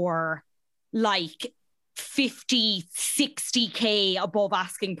for like 50, 60K above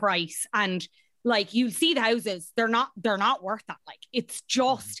asking price. And like, you see the houses, they're not worth that. Like, it's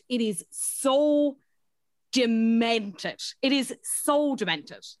just, it is so demented. It is so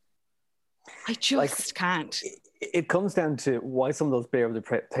demented. I just can't. It comes down to why some of those be able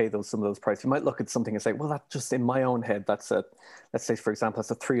to pay some of those prices. You might look at something and say, well, that just in my own head, let's say, for example, that's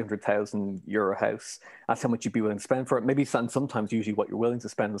a €300,000 house. That's how much you'd be willing to spend for it. Maybe sometimes usually what you're willing to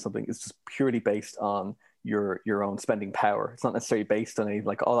spend on something is just purely based on your own spending power. It's not necessarily based on any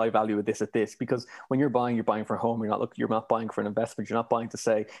like, oh, I value this at this, because when you're buying for a home. You're not buying for an investment. You're not buying to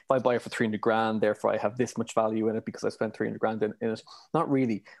say, if I buy it for 300 grand, therefore I have this much value in it because I spent 300 grand in it. Not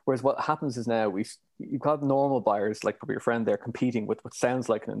really. Whereas what happens is now you've got normal buyers, like probably your friend there, competing with what sounds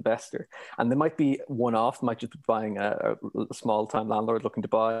like an investor. And they might be one-off, might just be buying a small-time landlord looking to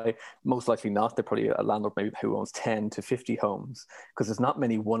buy. Most likely not. They're probably a landlord maybe who owns 10 to 50 homes, because there's not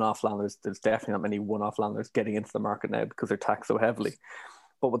many one-off landlords. There's definitely not many one-off landlords getting into the market now because they're taxed so heavily.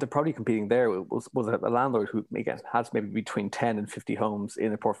 But what they're probably competing there was a landlord who, again, has maybe between 10 and 50 homes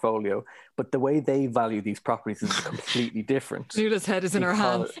in a portfolio. But the way they value these properties is completely different. Jula's head is in her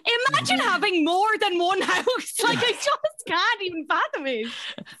hands. Imagine having more than one house. Like, I just can't even fathom it.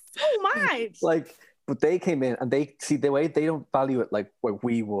 So mad. Like, but they came in and they see the way they don't value it like where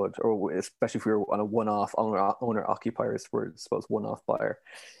we would, or especially if we were on a one-off owner-occupiers, we're supposed one-off buyer.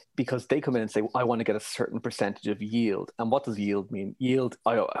 Because they come in and say, I want to get a certain percentage of yield. And what does yield mean? Yield,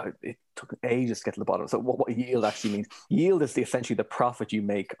 it took ages to get to the bottom. So what yield actually means? Yield is essentially the profit you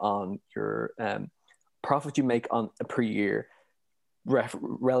make on your per year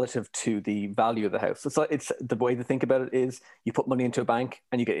relative to the value of the house. So it's the way to think about it is you put money into a bank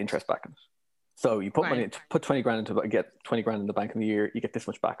and you get interest back on it. So you put money, put 20 grand into, get 20 grand in the bank in the year, you get this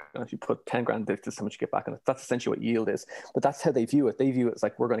much back. And if you put 10 grand, this is how much you get back on it. That's essentially what yield is. But that's how they view it. They view it as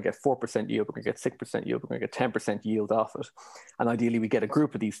like, we're going to get 4% yield, we're going to get 6% yield, we're going to get 10% yield off it. And ideally we get a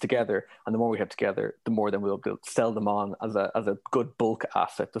group of these together. And the more we have together, the more then we'll be able to sell them on as a good bulk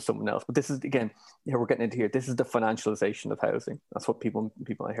asset to someone else. But this is, again, we're getting into here. This is the financialization of housing. That's what people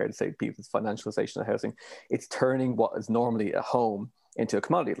I heard say, people's financialization of housing. It's turning what is normally a home into a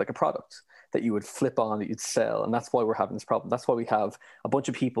commodity, like a product that you would flip on, that you'd sell. And that's why we're having this problem. That's why we have a bunch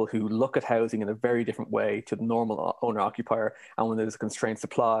of people who look at housing in a very different way to the normal owner-occupier. And when there's a constrained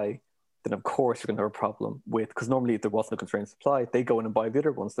supply, then of course you're going to have a problem with, because normally if there wasn't a constrained supply, they go in and buy the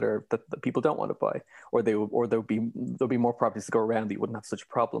other ones that people don't want to buy, or there'll be more properties to go around that you wouldn't have such a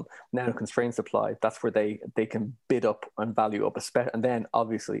problem. Now in constrained supply, that's where they can bid up and value up, and then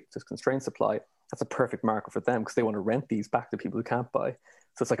obviously if there's constrained supply, that's a perfect market for them because they want to rent these back to people who can't buy.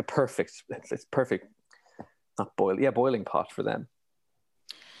 So it's like it's perfect, boiling pot for them.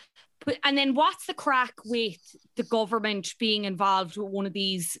 And then what's the crack with the government being involved with one of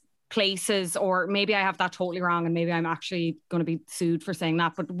these places? Or maybe I have that totally wrong and maybe I'm actually going to be sued for saying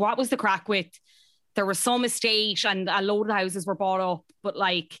that. But what was the crack with, there was some estate and a load of houses were bought up, but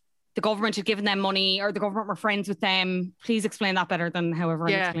like the government had given them money or the government were friends with them. Please explain that better than however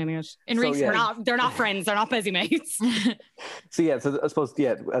I'm explaining it. They're not friends. They're not busy mates. So I suppose,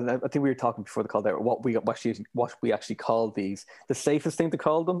 and I think we were talking before the call there, what we actually call these. The safest thing to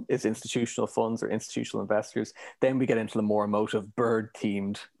call them is institutional funds or institutional investors. Then we get into the more emotive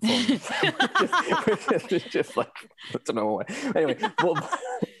bird-themed funds. It's just like, I don't know why. Anyway,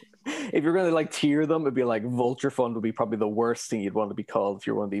 if you're going to like tier them, it'd be like Vulture Fund would be probably the worst thing you'd want to be called if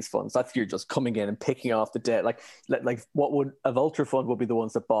you're one of these funds. That's you're just coming in and picking off the debt. Like what would a Vulture Fund would be the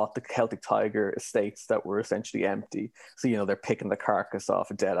ones that bought the Celtic Tiger estates that were essentially empty. So they're picking the carcass off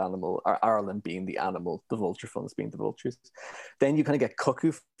a dead animal. Ireland being the animal, the Vulture Funds being the vultures. Then you kind of get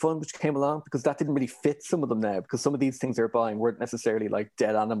Cuckoo Fund, which came along because that didn't really fit some of them now, because some of these things they're buying weren't necessarily like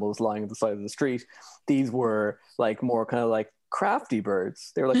dead animals lying on the side of the street. These were like more kind of like crafty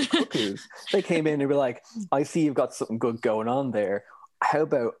birds. They were like cuckoos. They came in and were like, I see you've got something good going on there. How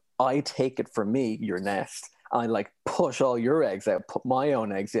about I take it from me, your nest, and I like push all your eggs out, put my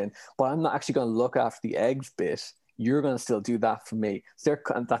own eggs in, but I'm not actually going to look after the eggs bit. You're going to still do that for me. So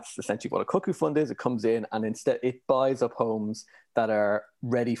that's essentially what a Cuckoo Fund is. It comes in and instead it buys up homes that are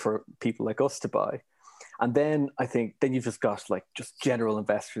ready for people like us to buy. And then I think you've just got like just general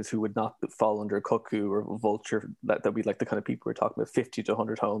investors who would not fall under a Cuckoo or a Vulture. That'd be like the kind of people we're talking about, 50 to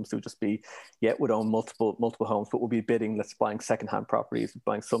 100 homes who would just be, would own multiple homes, but would be bidding, let's buying secondhand properties,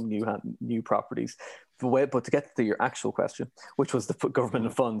 buying some new properties. But to get to your actual question, which was the government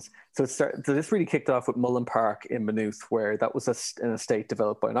and funds. So this really kicked off with Mullen Park in Maynooth, where that was an estate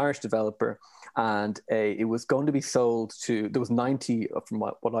developed by an Irish developer, and it was going to be sold to, there was 90, from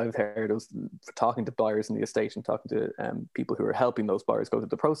what I've heard, it was talking to buyers in the estate and talking to people who were helping those buyers go through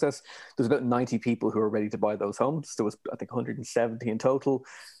the process. There's about 90 people who were ready to buy those homes. There was, I think, 170 in total.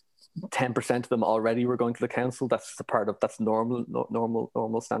 10% of them already were going to the council. That's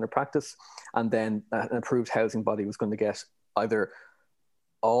normal standard practice. And then an approved housing body was going to get either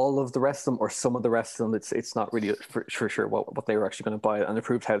all of the rest of them or some of the rest of them. It's not really for sure what they were actually going to buy. An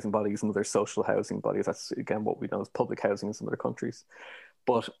approved housing body is another social housing body. That's again what we know as public housing in some other countries.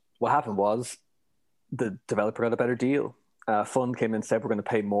 But what happened was the developer got a better deal. Fund came in and said, we're going to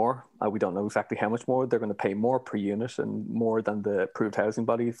pay more. We don't know exactly how much more. They're going to pay more per unit and more than the approved housing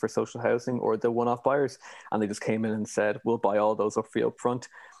body for social housing or the one-off buyers. And they just came in and said, we'll buy all those up for you up front.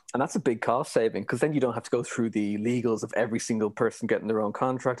 And that's a big cost saving, because then you don't have to go through the legals of every single person getting their own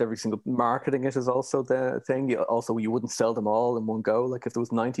contract. Every single marketing it is also the thing. You wouldn't sell them all in one go. Like if there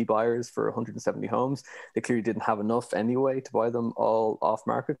was 90 buyers for 170 homes, they clearly didn't have enough anyway to buy them all off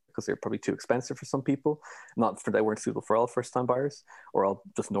market because they're probably too expensive for some people. They weren't suitable for all first time buyers or all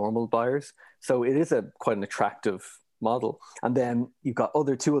just normal buyers. So it is quite an attractive model. And then you've got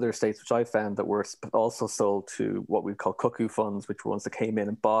two other estates which I found that were also sold to what we call Cuckoo Funds, which were ones that came in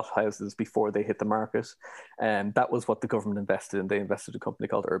and bought houses before they hit the market. And that was what the government invested in. They invested in a company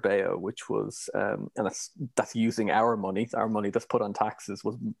called Urbeo, which was and that's using our money that's put on taxes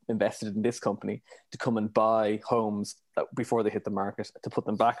was invested in this company to come and buy homes before they hit the market, to put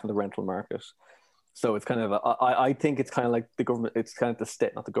them back in the rental market. So it's kind of I think it's kind of like the government, it's kind of the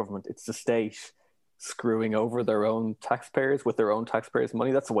state, not the government, it's the state screwing over their own taxpayers with their own taxpayers'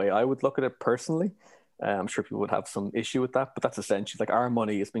 money. That's the way I would look at it personally. I'm sure people would have some issue with that, but that's essentially like our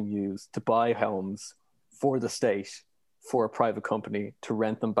money is being used to buy homes for the state, for a private company to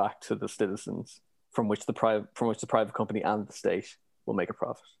rent them back to the citizens, from which the private company and the state will make a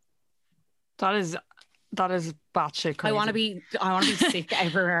profit. That is batshit crazy. I want to be sick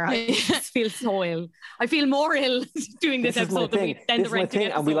everywhere. I just feel so ill. I feel more ill doing this episode than the renting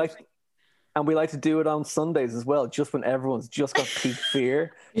episode. And we like to do it on Sundays as well, just when everyone's just got peak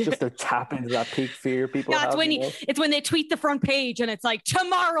fear, just to tap into that peak fear people have. It's when they tweet the front page and it's like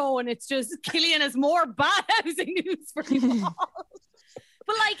tomorrow and it's just Killian has more bad housing news for you all.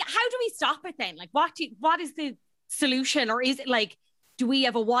 But like, how do we stop it then? Like, what is the solution? Or is it like, do we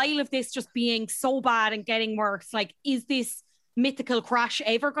have a while of this just being so bad and getting worse? Like, is this mythical crash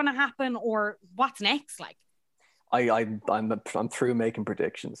ever going to happen, or what's next? Like, I'm through making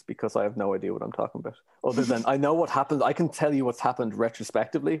predictions because I have no idea what I'm talking about. Other than I know what happened, I can tell you what's happened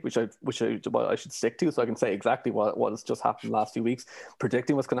retrospectively, which I should stick to, so I can say exactly what has just happened last few weeks.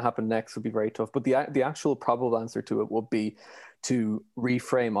 Predicting what's going to happen next would be very tough. But the actual probable answer to it would be to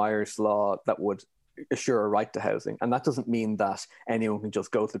reframe Irish law that would assure a right to housing, and that doesn't mean that anyone can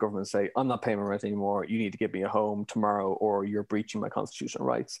just go to the government and say, "I'm not paying my rent anymore. You need to give me a home tomorrow, or you're breaching my constitutional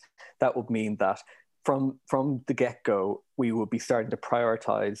rights." That would mean that from the get-go, we would be starting to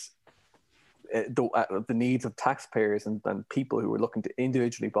prioritise the needs of taxpayers and people who are looking to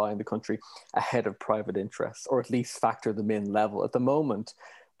individually buy in the country ahead of private interests, or at least factor them in level. At the moment,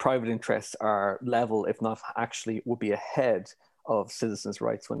 private interests are level, if not actually would be ahead of citizens'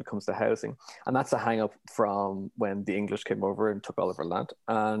 rights when it comes to housing. And that's a hang-up from when the English came over and took all of our land.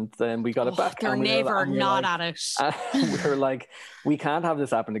 And then we got it back. They're never not at it. We're like, we can't have this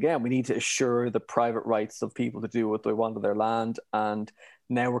happen again. We need to assure the private rights of people to do what they want with their land. And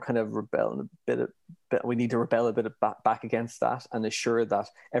now we're kind of rebelling a bit. We need to rebel a bit back against that and assure that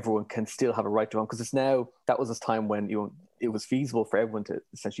everyone can still have a right to home. Because that was a time when it was feasible for everyone to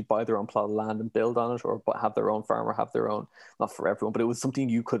essentially buy their own plot of land and build on it, or have their own farm, or have their own, not for everyone, but it was something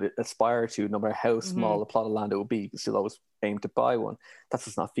you could aspire to, no matter how small a plot of land it would be. You could still always aim to buy one. That's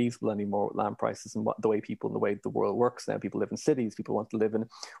just not feasible anymore with land prices and the way the world works now. People live in cities, people want to live in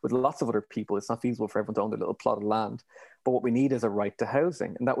with lots of other people. It's not feasible for everyone to own their little plot of land. But what we need is a right to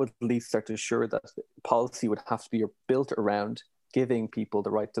housing, and that would at least start to assure that policy would have to be built around giving people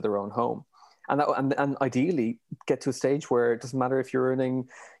the right to their own home. And ideally get to a stage where it doesn't matter if you're earning,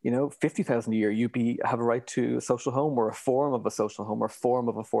 $50,000 a year, you have a right to a social home, or a form of a social home, or a form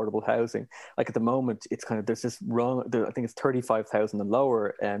of affordable housing. Like at the moment, it's kind of, there's this wrong, I think it's 35,000 and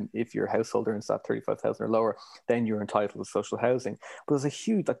lower. And if your household earns that 35,000 or lower, then you're entitled to social housing. But there's a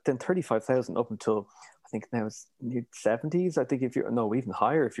huge, then 35,000 up until, I think now it's mid-70s. I think even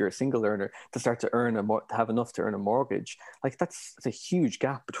higher if you're a single earner, to start to have enough to earn a mortgage. Like that's a huge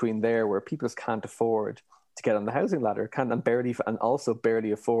gap between there, where people just can't afford to get on the housing ladder, and also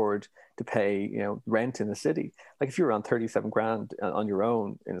barely afford to pay rent in a city. Like if you're on 37 grand on your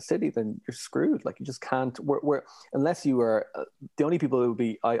own in a city, then you're screwed. Like you just can't. Unless you are the only people who would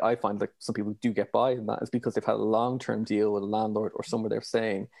be. I find like some people do get by, and that is because they've had a long-term deal with a landlord or somewhere they're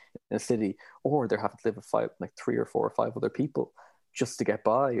staying in a city, or they're having to live with 3 or 4 or 5 other people just to get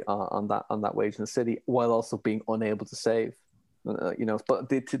by on that wage in the city, while also being unable to save. But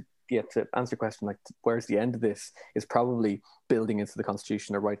to answer your question, like where's the end of this, is probably building into the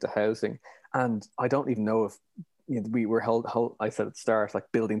Constitution a right to housing. And I don't even know if we were held, I said at the start, like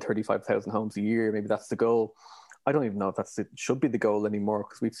building 35,000 homes a year, maybe that's the goal. I don't even know if should be the goal anymore,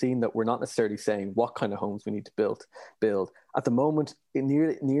 because we've seen that we're not necessarily saying what kind of homes we need to build. At the moment,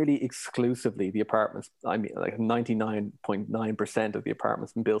 nearly exclusively the apartments, I mean like 99.9% of the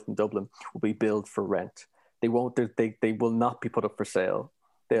apartments built in Dublin will be built for rent. They will not be put up for sale.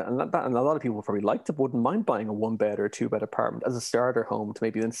 And a lot of people probably wouldn't mind buying a 1-bed or a 2-bed apartment as a starter home to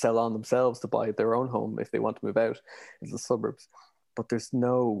maybe then sell on themselves to buy their own home if they want to move out into the suburbs. But there's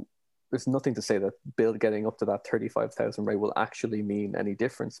nothing to say that getting up to that 35,000 rate will actually mean any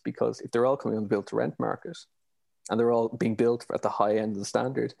difference, because if they're all coming on the built-to-rent market and they're all being built at the high end of the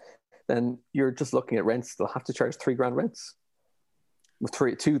standard, then you're just looking at rents. They'll have to charge 3 grand rents, with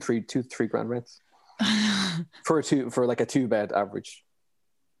 3 grand rents for like a 2-bed average.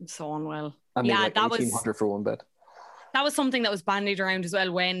 So unwell. I mean, like 1,800 for 1 bed. That was something that was bandied around as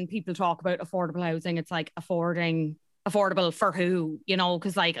well when people talk about affordable housing. It's like affordable for who,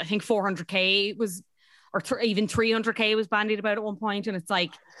 because like I think 400k was, or even 300k was bandied about at one point, and it's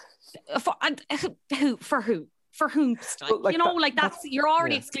like, for who? You're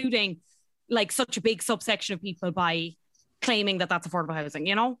already excluding like such a big subsection of people by claiming that that's affordable housing,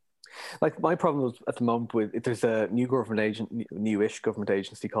 Like my problem at the moment there's a newish government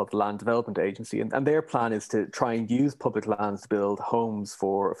agency called the Land Development Agency, and their plan is to try and use public lands to build homes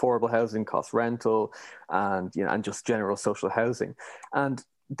for affordable housing, cost rental, and and just general social housing. And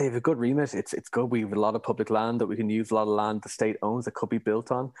they have a good remit. It's good. We have a lot of public land that we can use, a lot of land the state owns that could be built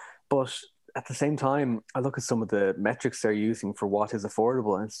on. But at the same time, I look at some of the metrics they're using for what is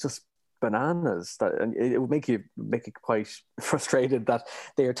affordable, and it's just bananas. And it would make you quite frustrated that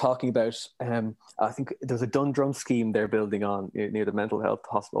they are talking about I think there's a Dundrum scheme they're building on near the mental health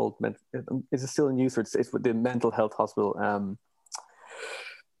hospital. Is it still in use, or it's with the mental health hospital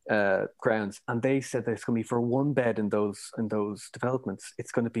grounds? And they said that it's going to be for 1 bed in those developments,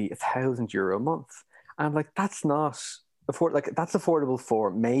 it's going to be €1,000 a month. And like that's not that's affordable for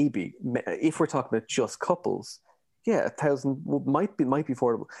maybe, if we're talking about just couples, yeah, 1,000 might be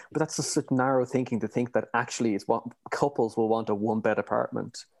affordable, but that's just such narrow thinking to think that actually it's what couples will want, a 1-bed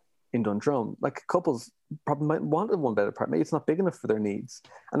apartment in Dundrum. Like, couples probably might want a 1-bed apartment. Maybe it's not big enough for their needs.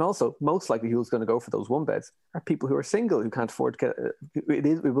 And also, most likely who's going to go for those 1-beds are people who are single, who can't afford to get it.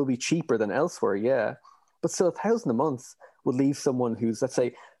 It will be cheaper than elsewhere, yeah, but still 1,000 a month would leave someone who's, let's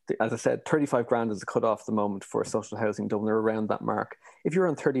say, as I said, 35 grand is the cutoff at the moment for social housing in Dublin, or around that mark. If you're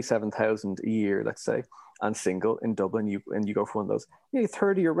on 37,000 a year, let's say, and single in Dublin, you go for one of those, a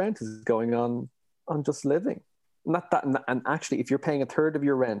third of your rent is going on just living. Not that, and actually, if you're paying a third of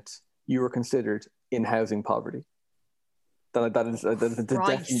your rent, you are considered in housing poverty. That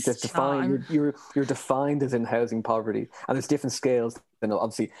is defined. You're defined as in housing poverty, and there's different scales. And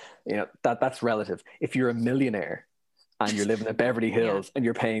obviously, that's relative. If you're a millionaire and you're living at Beverly Hills and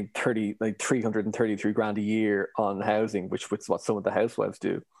you're paying 333 grand a year on housing, which is what some of the housewives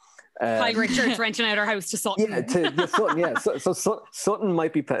do. Kyle Richards renting out our house to Sutton. Sutton, yeah. So Sutton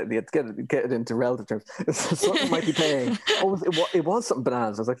might be paying, get it into relative terms. Sutton might be paying. It was something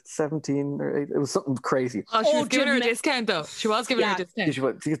bananas. It was like 17 or 8. It was something crazy. Oh, she was giving her a discount though. She was giving her a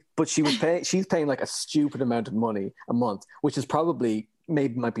discount. But she was paying. She's paying like a stupid amount of money a month, which is probably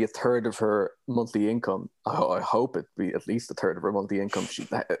might be a third of her monthly income. I hope it be at least a third of her monthly income.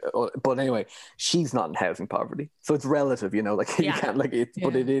 But anyway, she's not in housing poverty, so it's relative, you can't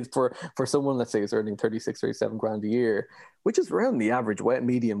but it is for someone, let's say, who's earning 36, 37 grand a year, which is around the average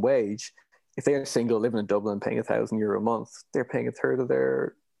median wage. If they are single, living in Dublin, paying €1,000 a month, they're paying a third of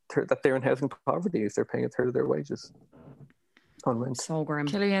that they're in housing poverty. If they're paying a third of their wages on rent. So grim.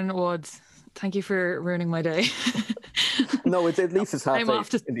 Killian Woods, thank you for ruining my day. No, at least it's half in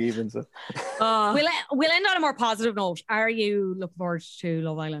the evening. So. We'll end on a more positive note. Are you looking forward to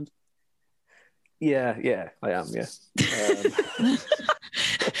Love Island? Yeah, I am. Yeah.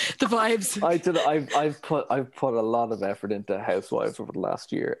 The vibes. I've put a lot of effort into Housewives over the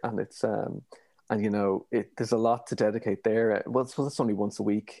last year, and it's there's a lot to dedicate there. Well, it's only once a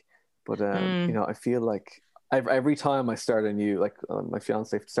week, but I feel like. Every time I start a new, my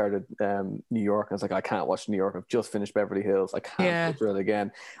fiance started New York, I was like, I can't watch New York. I've just finished Beverly Hills. I can't go through it again.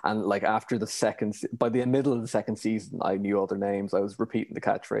 And after by the middle of the second season, I knew all their names. I was repeating the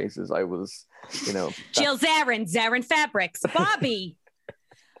catchphrases. I was, Jill Zarin Fabrics, Bobby.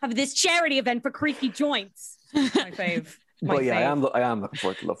 Have this charity event for creaky joints. My fave. I am looking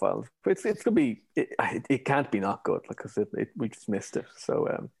forward to Love Island. But it's gonna be. It can't be not good, because we just missed it.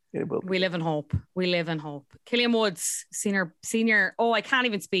 So. It will be. We live in hope. Killian Woods, senior. Oh, I can't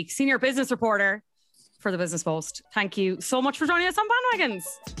even speak. Senior business reporter for the Business Post. Thank you so much for joining us on Bandwagons.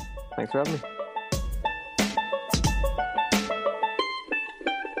 Thanks for having me.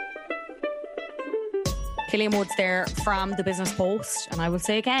 Killian Woods there from the Business Post, and I will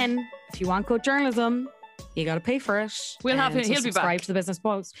say again, if you want good journalism, you got to pay for it. We'll have him. He'll be back. Subscribe to the Business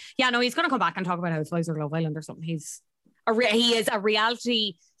Post. Yeah, no, he's going to come back and talk about Housewives or Love Island or something. He is a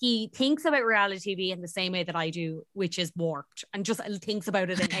reality. He thinks about reality TV in the same way that I do, which is warped, and just thinks about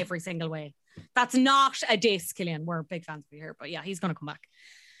it in every single way. That's not a diss, Killian. We're big fans of you here, but yeah, he's going to come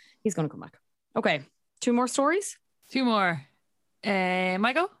back. Okay, 2 more stories. 2 more.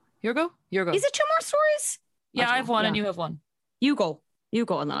 My go? Your go? Is it 2 more stories? Yeah, I have one and you have one. You go,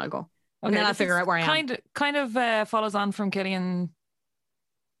 and then I'll go. And then I'll figure out where I am. Kind of follows on from Killian.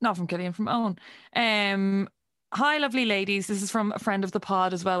 Not from Killian, from Owen. Hi, lovely ladies. This is from a friend of the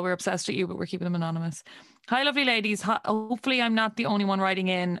pod as well. We're obsessed with you, but we're keeping them anonymous. Hi, lovely ladies. Hopefully I'm not the only one writing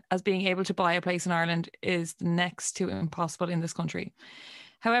in, as being able to buy a place in Ireland is next to impossible in this country.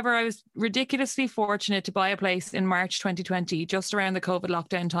 However, I was ridiculously fortunate to buy a place in March 2020, just around the COVID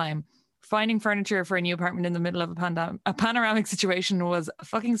lockdown time. Finding furniture for a new apartment in the middle of a panoramic situation was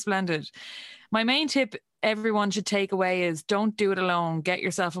fucking splendid. My main tip everyone should take away is don't do it alone. Get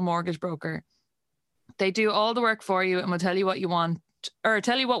yourself a mortgage broker. They do all the work for you and will tell you what you want, or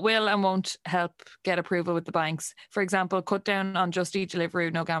tell you what will and won't help get approval with the banks. For example, cut down on Just Eat,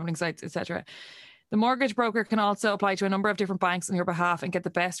 Deliveroo, no gambling sites, etc. The mortgage broker can also apply to a number of different banks on your behalf and get the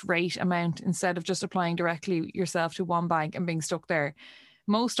best rate amount instead of just applying directly yourself to one bank and being stuck there.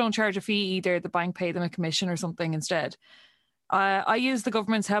 Most don't charge a fee either. The bank pay them a commission or something instead. I used the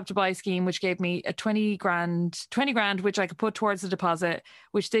government's Help to Buy scheme, which gave me a 20 grand, which I could put towards the deposit,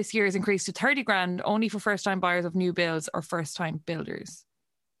 which this year has increased to 30 grand only for first-time buyers of new builds or first-time builders.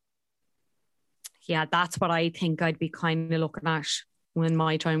 Yeah, that's what I think I'd be kind of looking at when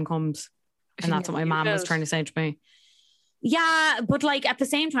my time comes. And that's what my mom was trying to say to me. Yeah, but at the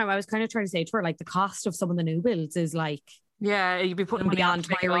same time, I was kind of trying to say to her, the cost of some of the new builds is yeah, you'd be putting beyond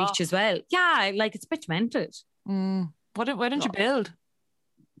my reach as well. Yeah, it's a bit demented. Why don't you build?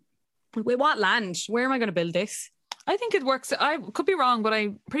 Wait, what land? Where am I going to build this? I think it works. I could be wrong, but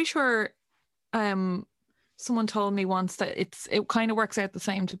I'm pretty sure someone told me once that it kind of works out the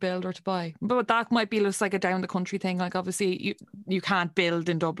same to build or to buy. But that might be just like a down the country thing. Like obviously you can't build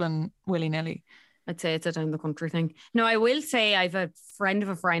in Dublin willy-nilly. I'd say it's a down the country thing. No, I will say I've a friend of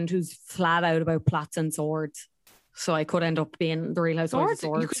a friend who's flat out about plats and swords. So I could end up being the Real Housewives of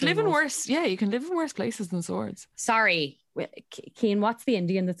Swords. You could live in worse. Yeah, you can live in worse places than Swords. Sorry, Cian, what's the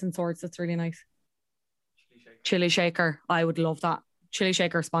Indian that's in Swords that's really nice? Chili Shaker. I would love that. Chili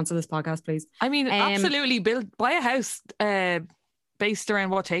Shaker, sponsor this podcast, please. I mean, absolutely buy a house based around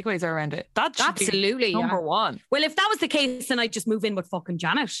what takeaways are around it. That should absolutely be number one. Well, if that was the case, then I'd just move in with fucking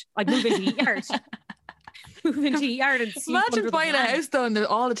Janet. I'd move into Eat Yard. Move into Eat Yard and imagine buying a house though and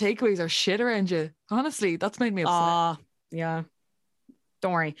all the takeaways are shit around you. Honestly, that's made me upset. Yeah.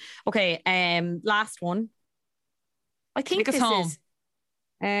 Don't worry. Okay, last one. I think Take us home.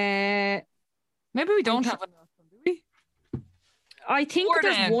 Maybe we don't have enough, do we? I think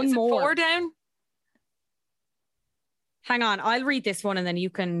there's one more. 4 down? Hang on, I'll read this one and then you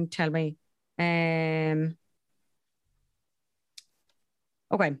can tell me. Okay.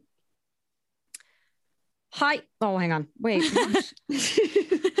 Hi. Oh, hang on. Wait.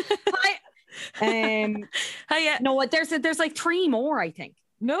 Hi. Hiya. No, there's like 3 more, I think.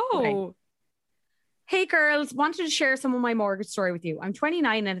 No. Okay. Hey girls, wanted to share some of my mortgage story with you. I'm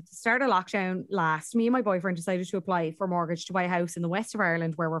 29 and at the start of lockdown last, me and my boyfriend decided to apply for a mortgage to buy a house in the west of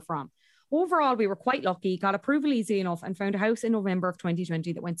Ireland where we're from. Overall, we were quite lucky, got approval easy enough and found a house in November of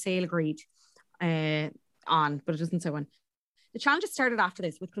 2020 that went sale agreed on, but it doesn't say when. The challenges started after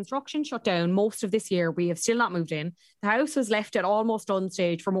this. With construction shut down most of this year, we have still not moved in. The house was left at almost done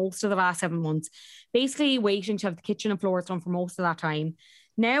stage for most of the last 7 months, basically waiting to have the kitchen and floors done for most of that time.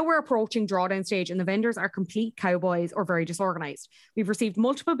 Now we're approaching drawdown stage and the vendors are complete cowboys or very disorganized. We've received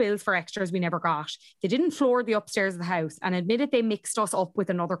multiple bills for extras we never got. They didn't floor the upstairs of the house and admitted they mixed us up with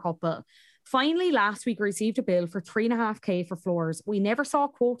another couple. Finally, last week, we received a bill for $3,500 for floors. We never saw a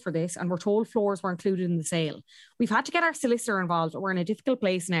quote for this and were told floors were included in the sale. We've had to get our solicitor involved. We're in a difficult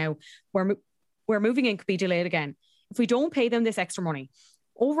place now where moving in could be delayed again if we don't pay them this extra money.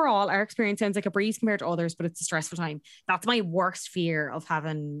 Overall, our experience sounds like a breeze compared to others, but it's a stressful time. That's my worst fear of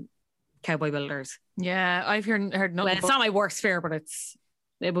having cowboy builders. Yeah, I've heard nothing. Well, it's not my worst fear, but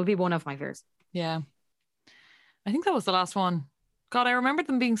it will be one of my fears. Yeah. I think that was the last one. God, I remember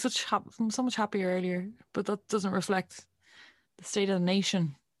them being so much happier earlier, but that doesn't reflect the state of the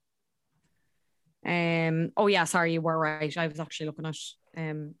nation. Oh yeah, sorry, you were right. I was actually looking at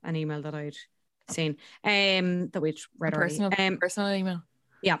an email that I'd seen that we'd read already. Personal email.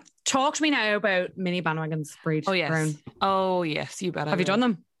 Yeah. Talk to me now about mini bandwagons, Breed. Oh yes. Brown. Oh yes, you bet. Have you done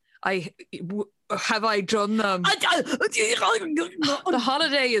them? Have I done them? The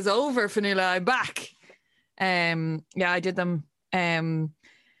holiday is over, Fionnuala. I'm back. Yeah, I did them.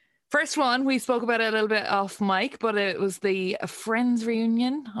 First one, we spoke about it a little bit off mic, but it was the Friends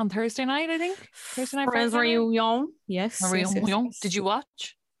reunion on Thursday night, I think. Thursday night Friends reunion. Yes. Yes. Did you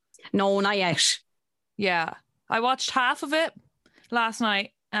watch? No, not yet. Yeah. I watched half of it last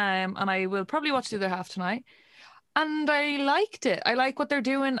night, and I will probably watch the other half tonight. And I liked it. I like what they're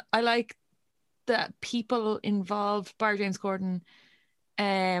doing. I like the people involved. Bar James Corden.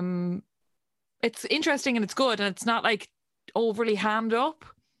 It's interesting and it's good, and it's not like overly hammed up.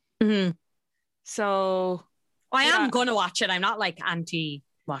 Mm-hmm. So I am gonna watch it. I'm not like anti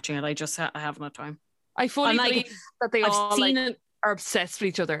watching it. I just I have no time. I fully believe that they all are obsessed with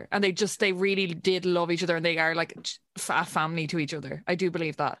each other, and they really did love each other, and they are like a family to each other. I do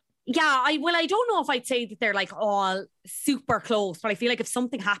believe that. Yeah, I don't know if I'd say that they're like all super close, but I feel like if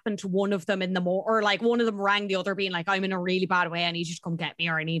something happened to one of them or like one of them rang the other being like, I'm in a really bad way, I need you to come get me,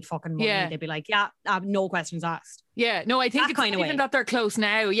 or I need fucking money, they'd be like, yeah, no questions asked. Yeah, no, I think it's kind of even that they're close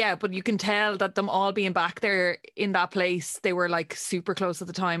now, yeah, but you can tell that them all being back there in that place, they were like super close at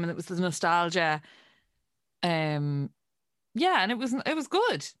the time, and it was the nostalgia. Yeah, and it was good.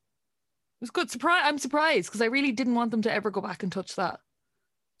 It was good. I'm surprised because I really didn't want them to ever go back and touch that.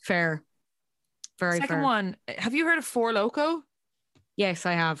 Fair. Very Second fair. one, have you heard of Four Loko? Yes,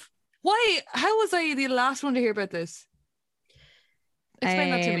 I have. Why? How was I the last one to hear about this? Explain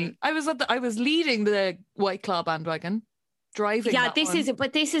that to me. I was leading the White Claw bandwagon, driving. Yeah,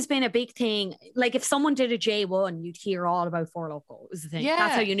 this has been a big thing. Like if someone did a J1, you'd hear all about Four Loko. Was the thing. Yeah.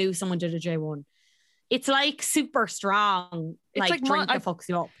 That's how you knew someone did a J1. It's like super strong, like drink that fucks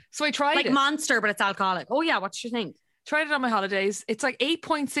you up. So I tried like it. Monster, but it's alcoholic. Oh yeah, what do you think? Tried it on my holidays. It's like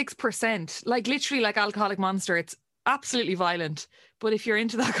 8.6%, like literally like alcoholic Monster. It's absolutely violent. But if you're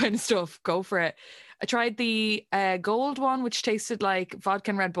into that kind of stuff, go for it. I tried the gold one, which tasted like vodka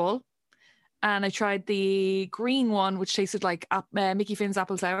and Red Bull. and I tried the green one, which tasted like Mickey Finn's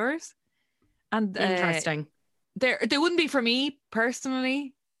apple sours. And interesting. They wouldn't be for me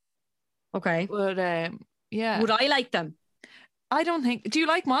personally. Okay. But yeah. Would I like them? I don't think. Do you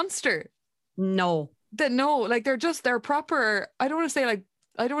like Monster? No. No, like they're proper. I don't want to say like,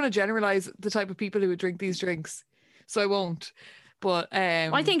 I don't want to generalize the type of people who would drink these drinks, so I won't. But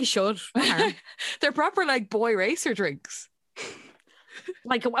I think you should. They're proper like boy racer drinks.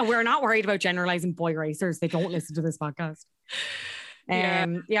 Like, we're not worried about generalizing boy racers. They don't listen to this podcast.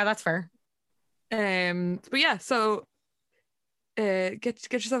 Yeah, that's fair. But yeah, so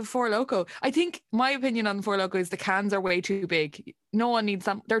get yourself a Four Loko. I think my opinion on the Four Loko is the cans are way too big. No one needs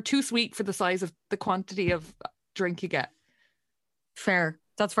them. They're too sweet for the size of the quantity of drink you get. Fair.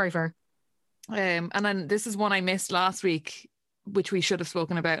 That's very fair. And then this is one I missed last week, which we should have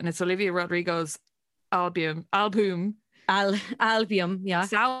spoken about, and it's Olivia Rodrigo's album. Albium, yeah.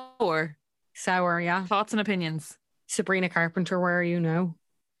 Sour, yeah. Thoughts and opinions. Sabrina Carpenter, where are you now?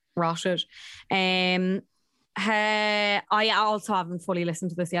 Rotted. I also haven't fully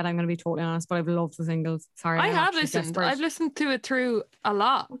listened to this yet, I'm going to be totally honest, but I've loved the singles. Sorry. I have listened. Desperate. I've listened to it through a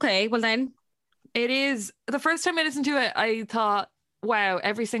lot. Okay, well then. It is, the first time I listened to it, I thought, wow,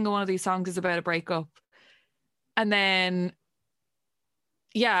 every single one of these songs is about a breakup. And then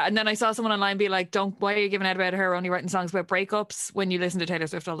I saw someone online be like, why are you giving out about her only writing songs about breakups when you listen to Taylor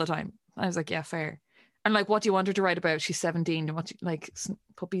Swift all the time? I was like, yeah, fair. And like, what do you want her to write about? She's 17 and like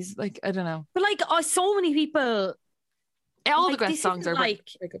puppies, like, I don't know. But like, so many people, all the best songs are like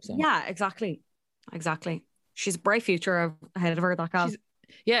breakup songs. Yeah, exactly. She's a bright future ahead of her, that gal.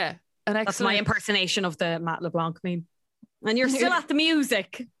 Yeah. That's my impersonation of the Matt LeBlanc meme. And you're still at the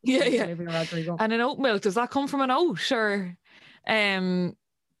music. Yeah. And an oat milk, does that come from an oat? Sure. Yeah,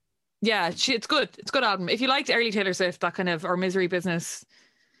 it's good. It's a good album. If you liked early Taylor Swift, that kind of, or Misery Business,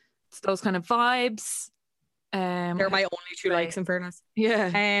 it's those kind of vibes. They're my only two likes, in fairness.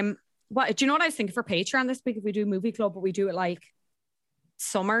 Yeah. What do you know what I was thinking for Patreon this week? If we do movie club, but we do it like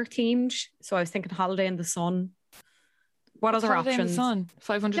summer themed. So I was thinking Holiday in the Sun. What other Holiday options? In the Sun.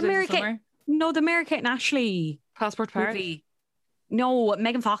 500 Days of Summer. No, the Mary Kate and Ashley Passport Party. No,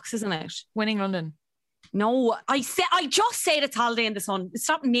 Megan Fox, isn't it? Winning London. No, I just said it's Holiday in the Sun.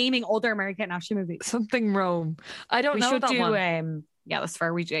 Stop naming other Mary Kate and Ashley movies. Something Rome. I don't know that one. Yeah, that's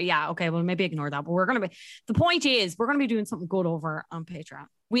fair. Okay, well maybe ignore that. But the point is we're gonna be doing something good over on Patreon.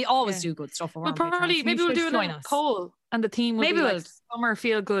 We always do good stuff over on Patreon. So maybe we'll do a poll and the team will be like summer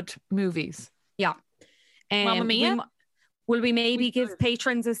feel good movies. Yeah. Mamma Mia. Will we maybe give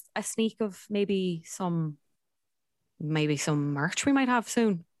patrons a sneak of maybe some merch we might have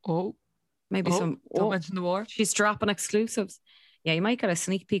soon? Don't mention the war. She's dropping exclusives. Yeah, you might get a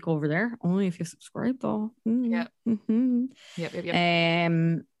sneak peek over there. Only if you subscribe, though. Yeah. Mm-hmm. Yep.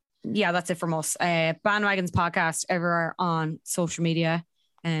 Yeah, that's it from us. Bandwagons podcast everywhere on social media.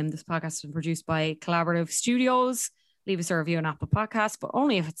 This podcast has been produced by Collaborative Studios. Leave us a review on Apple Podcasts, but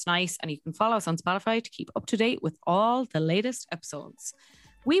only if it's nice. And you can follow us on Spotify to keep up to date with all the latest episodes.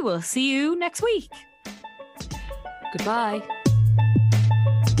 We will see you next week. Goodbye.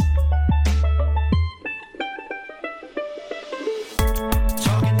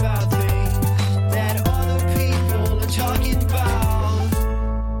 Talking about things that other people are talking about.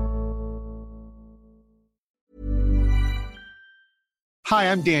 Hi,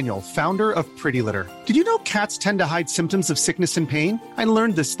 I'm Daniel, founder of Pretty Litter. Did you know cats tend to hide symptoms of sickness and pain? I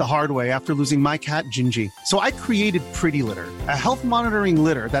learned this the hard way after losing my cat, Gingy. So I created Pretty Litter, a health monitoring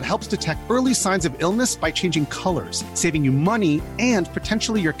litter that helps detect early signs of illness by changing colors, saving you money and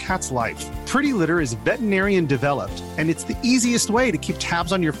potentially your cat's life. Pretty Litter is veterinarian developed, and it's the easiest way to keep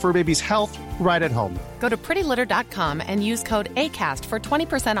tabs on your fur baby's health right at home. Go to prettylitter.com and use code ACAST for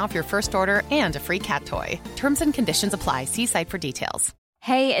 20% off your first order and a free cat toy. Terms and conditions apply. See site for details.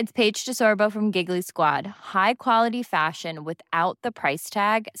 Hey, it's Paige DeSorbo from Giggly Squad. High quality fashion without the price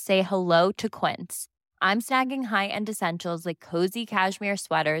tag. Say hello to Quince. I'm snagging high-end essentials like cozy cashmere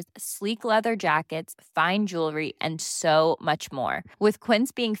sweaters, sleek leather jackets, fine jewelry, and so much more. With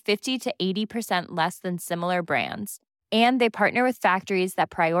Quince being 50 to 80% less than similar brands. And they partner with factories that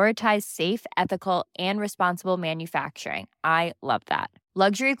prioritize safe, ethical, and responsible manufacturing. I love that.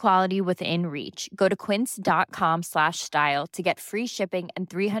 Luxury quality within reach. Go to quince.com/style to get free shipping and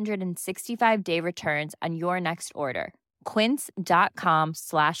 365-day returns on your next order.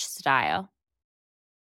 Quince.com/style.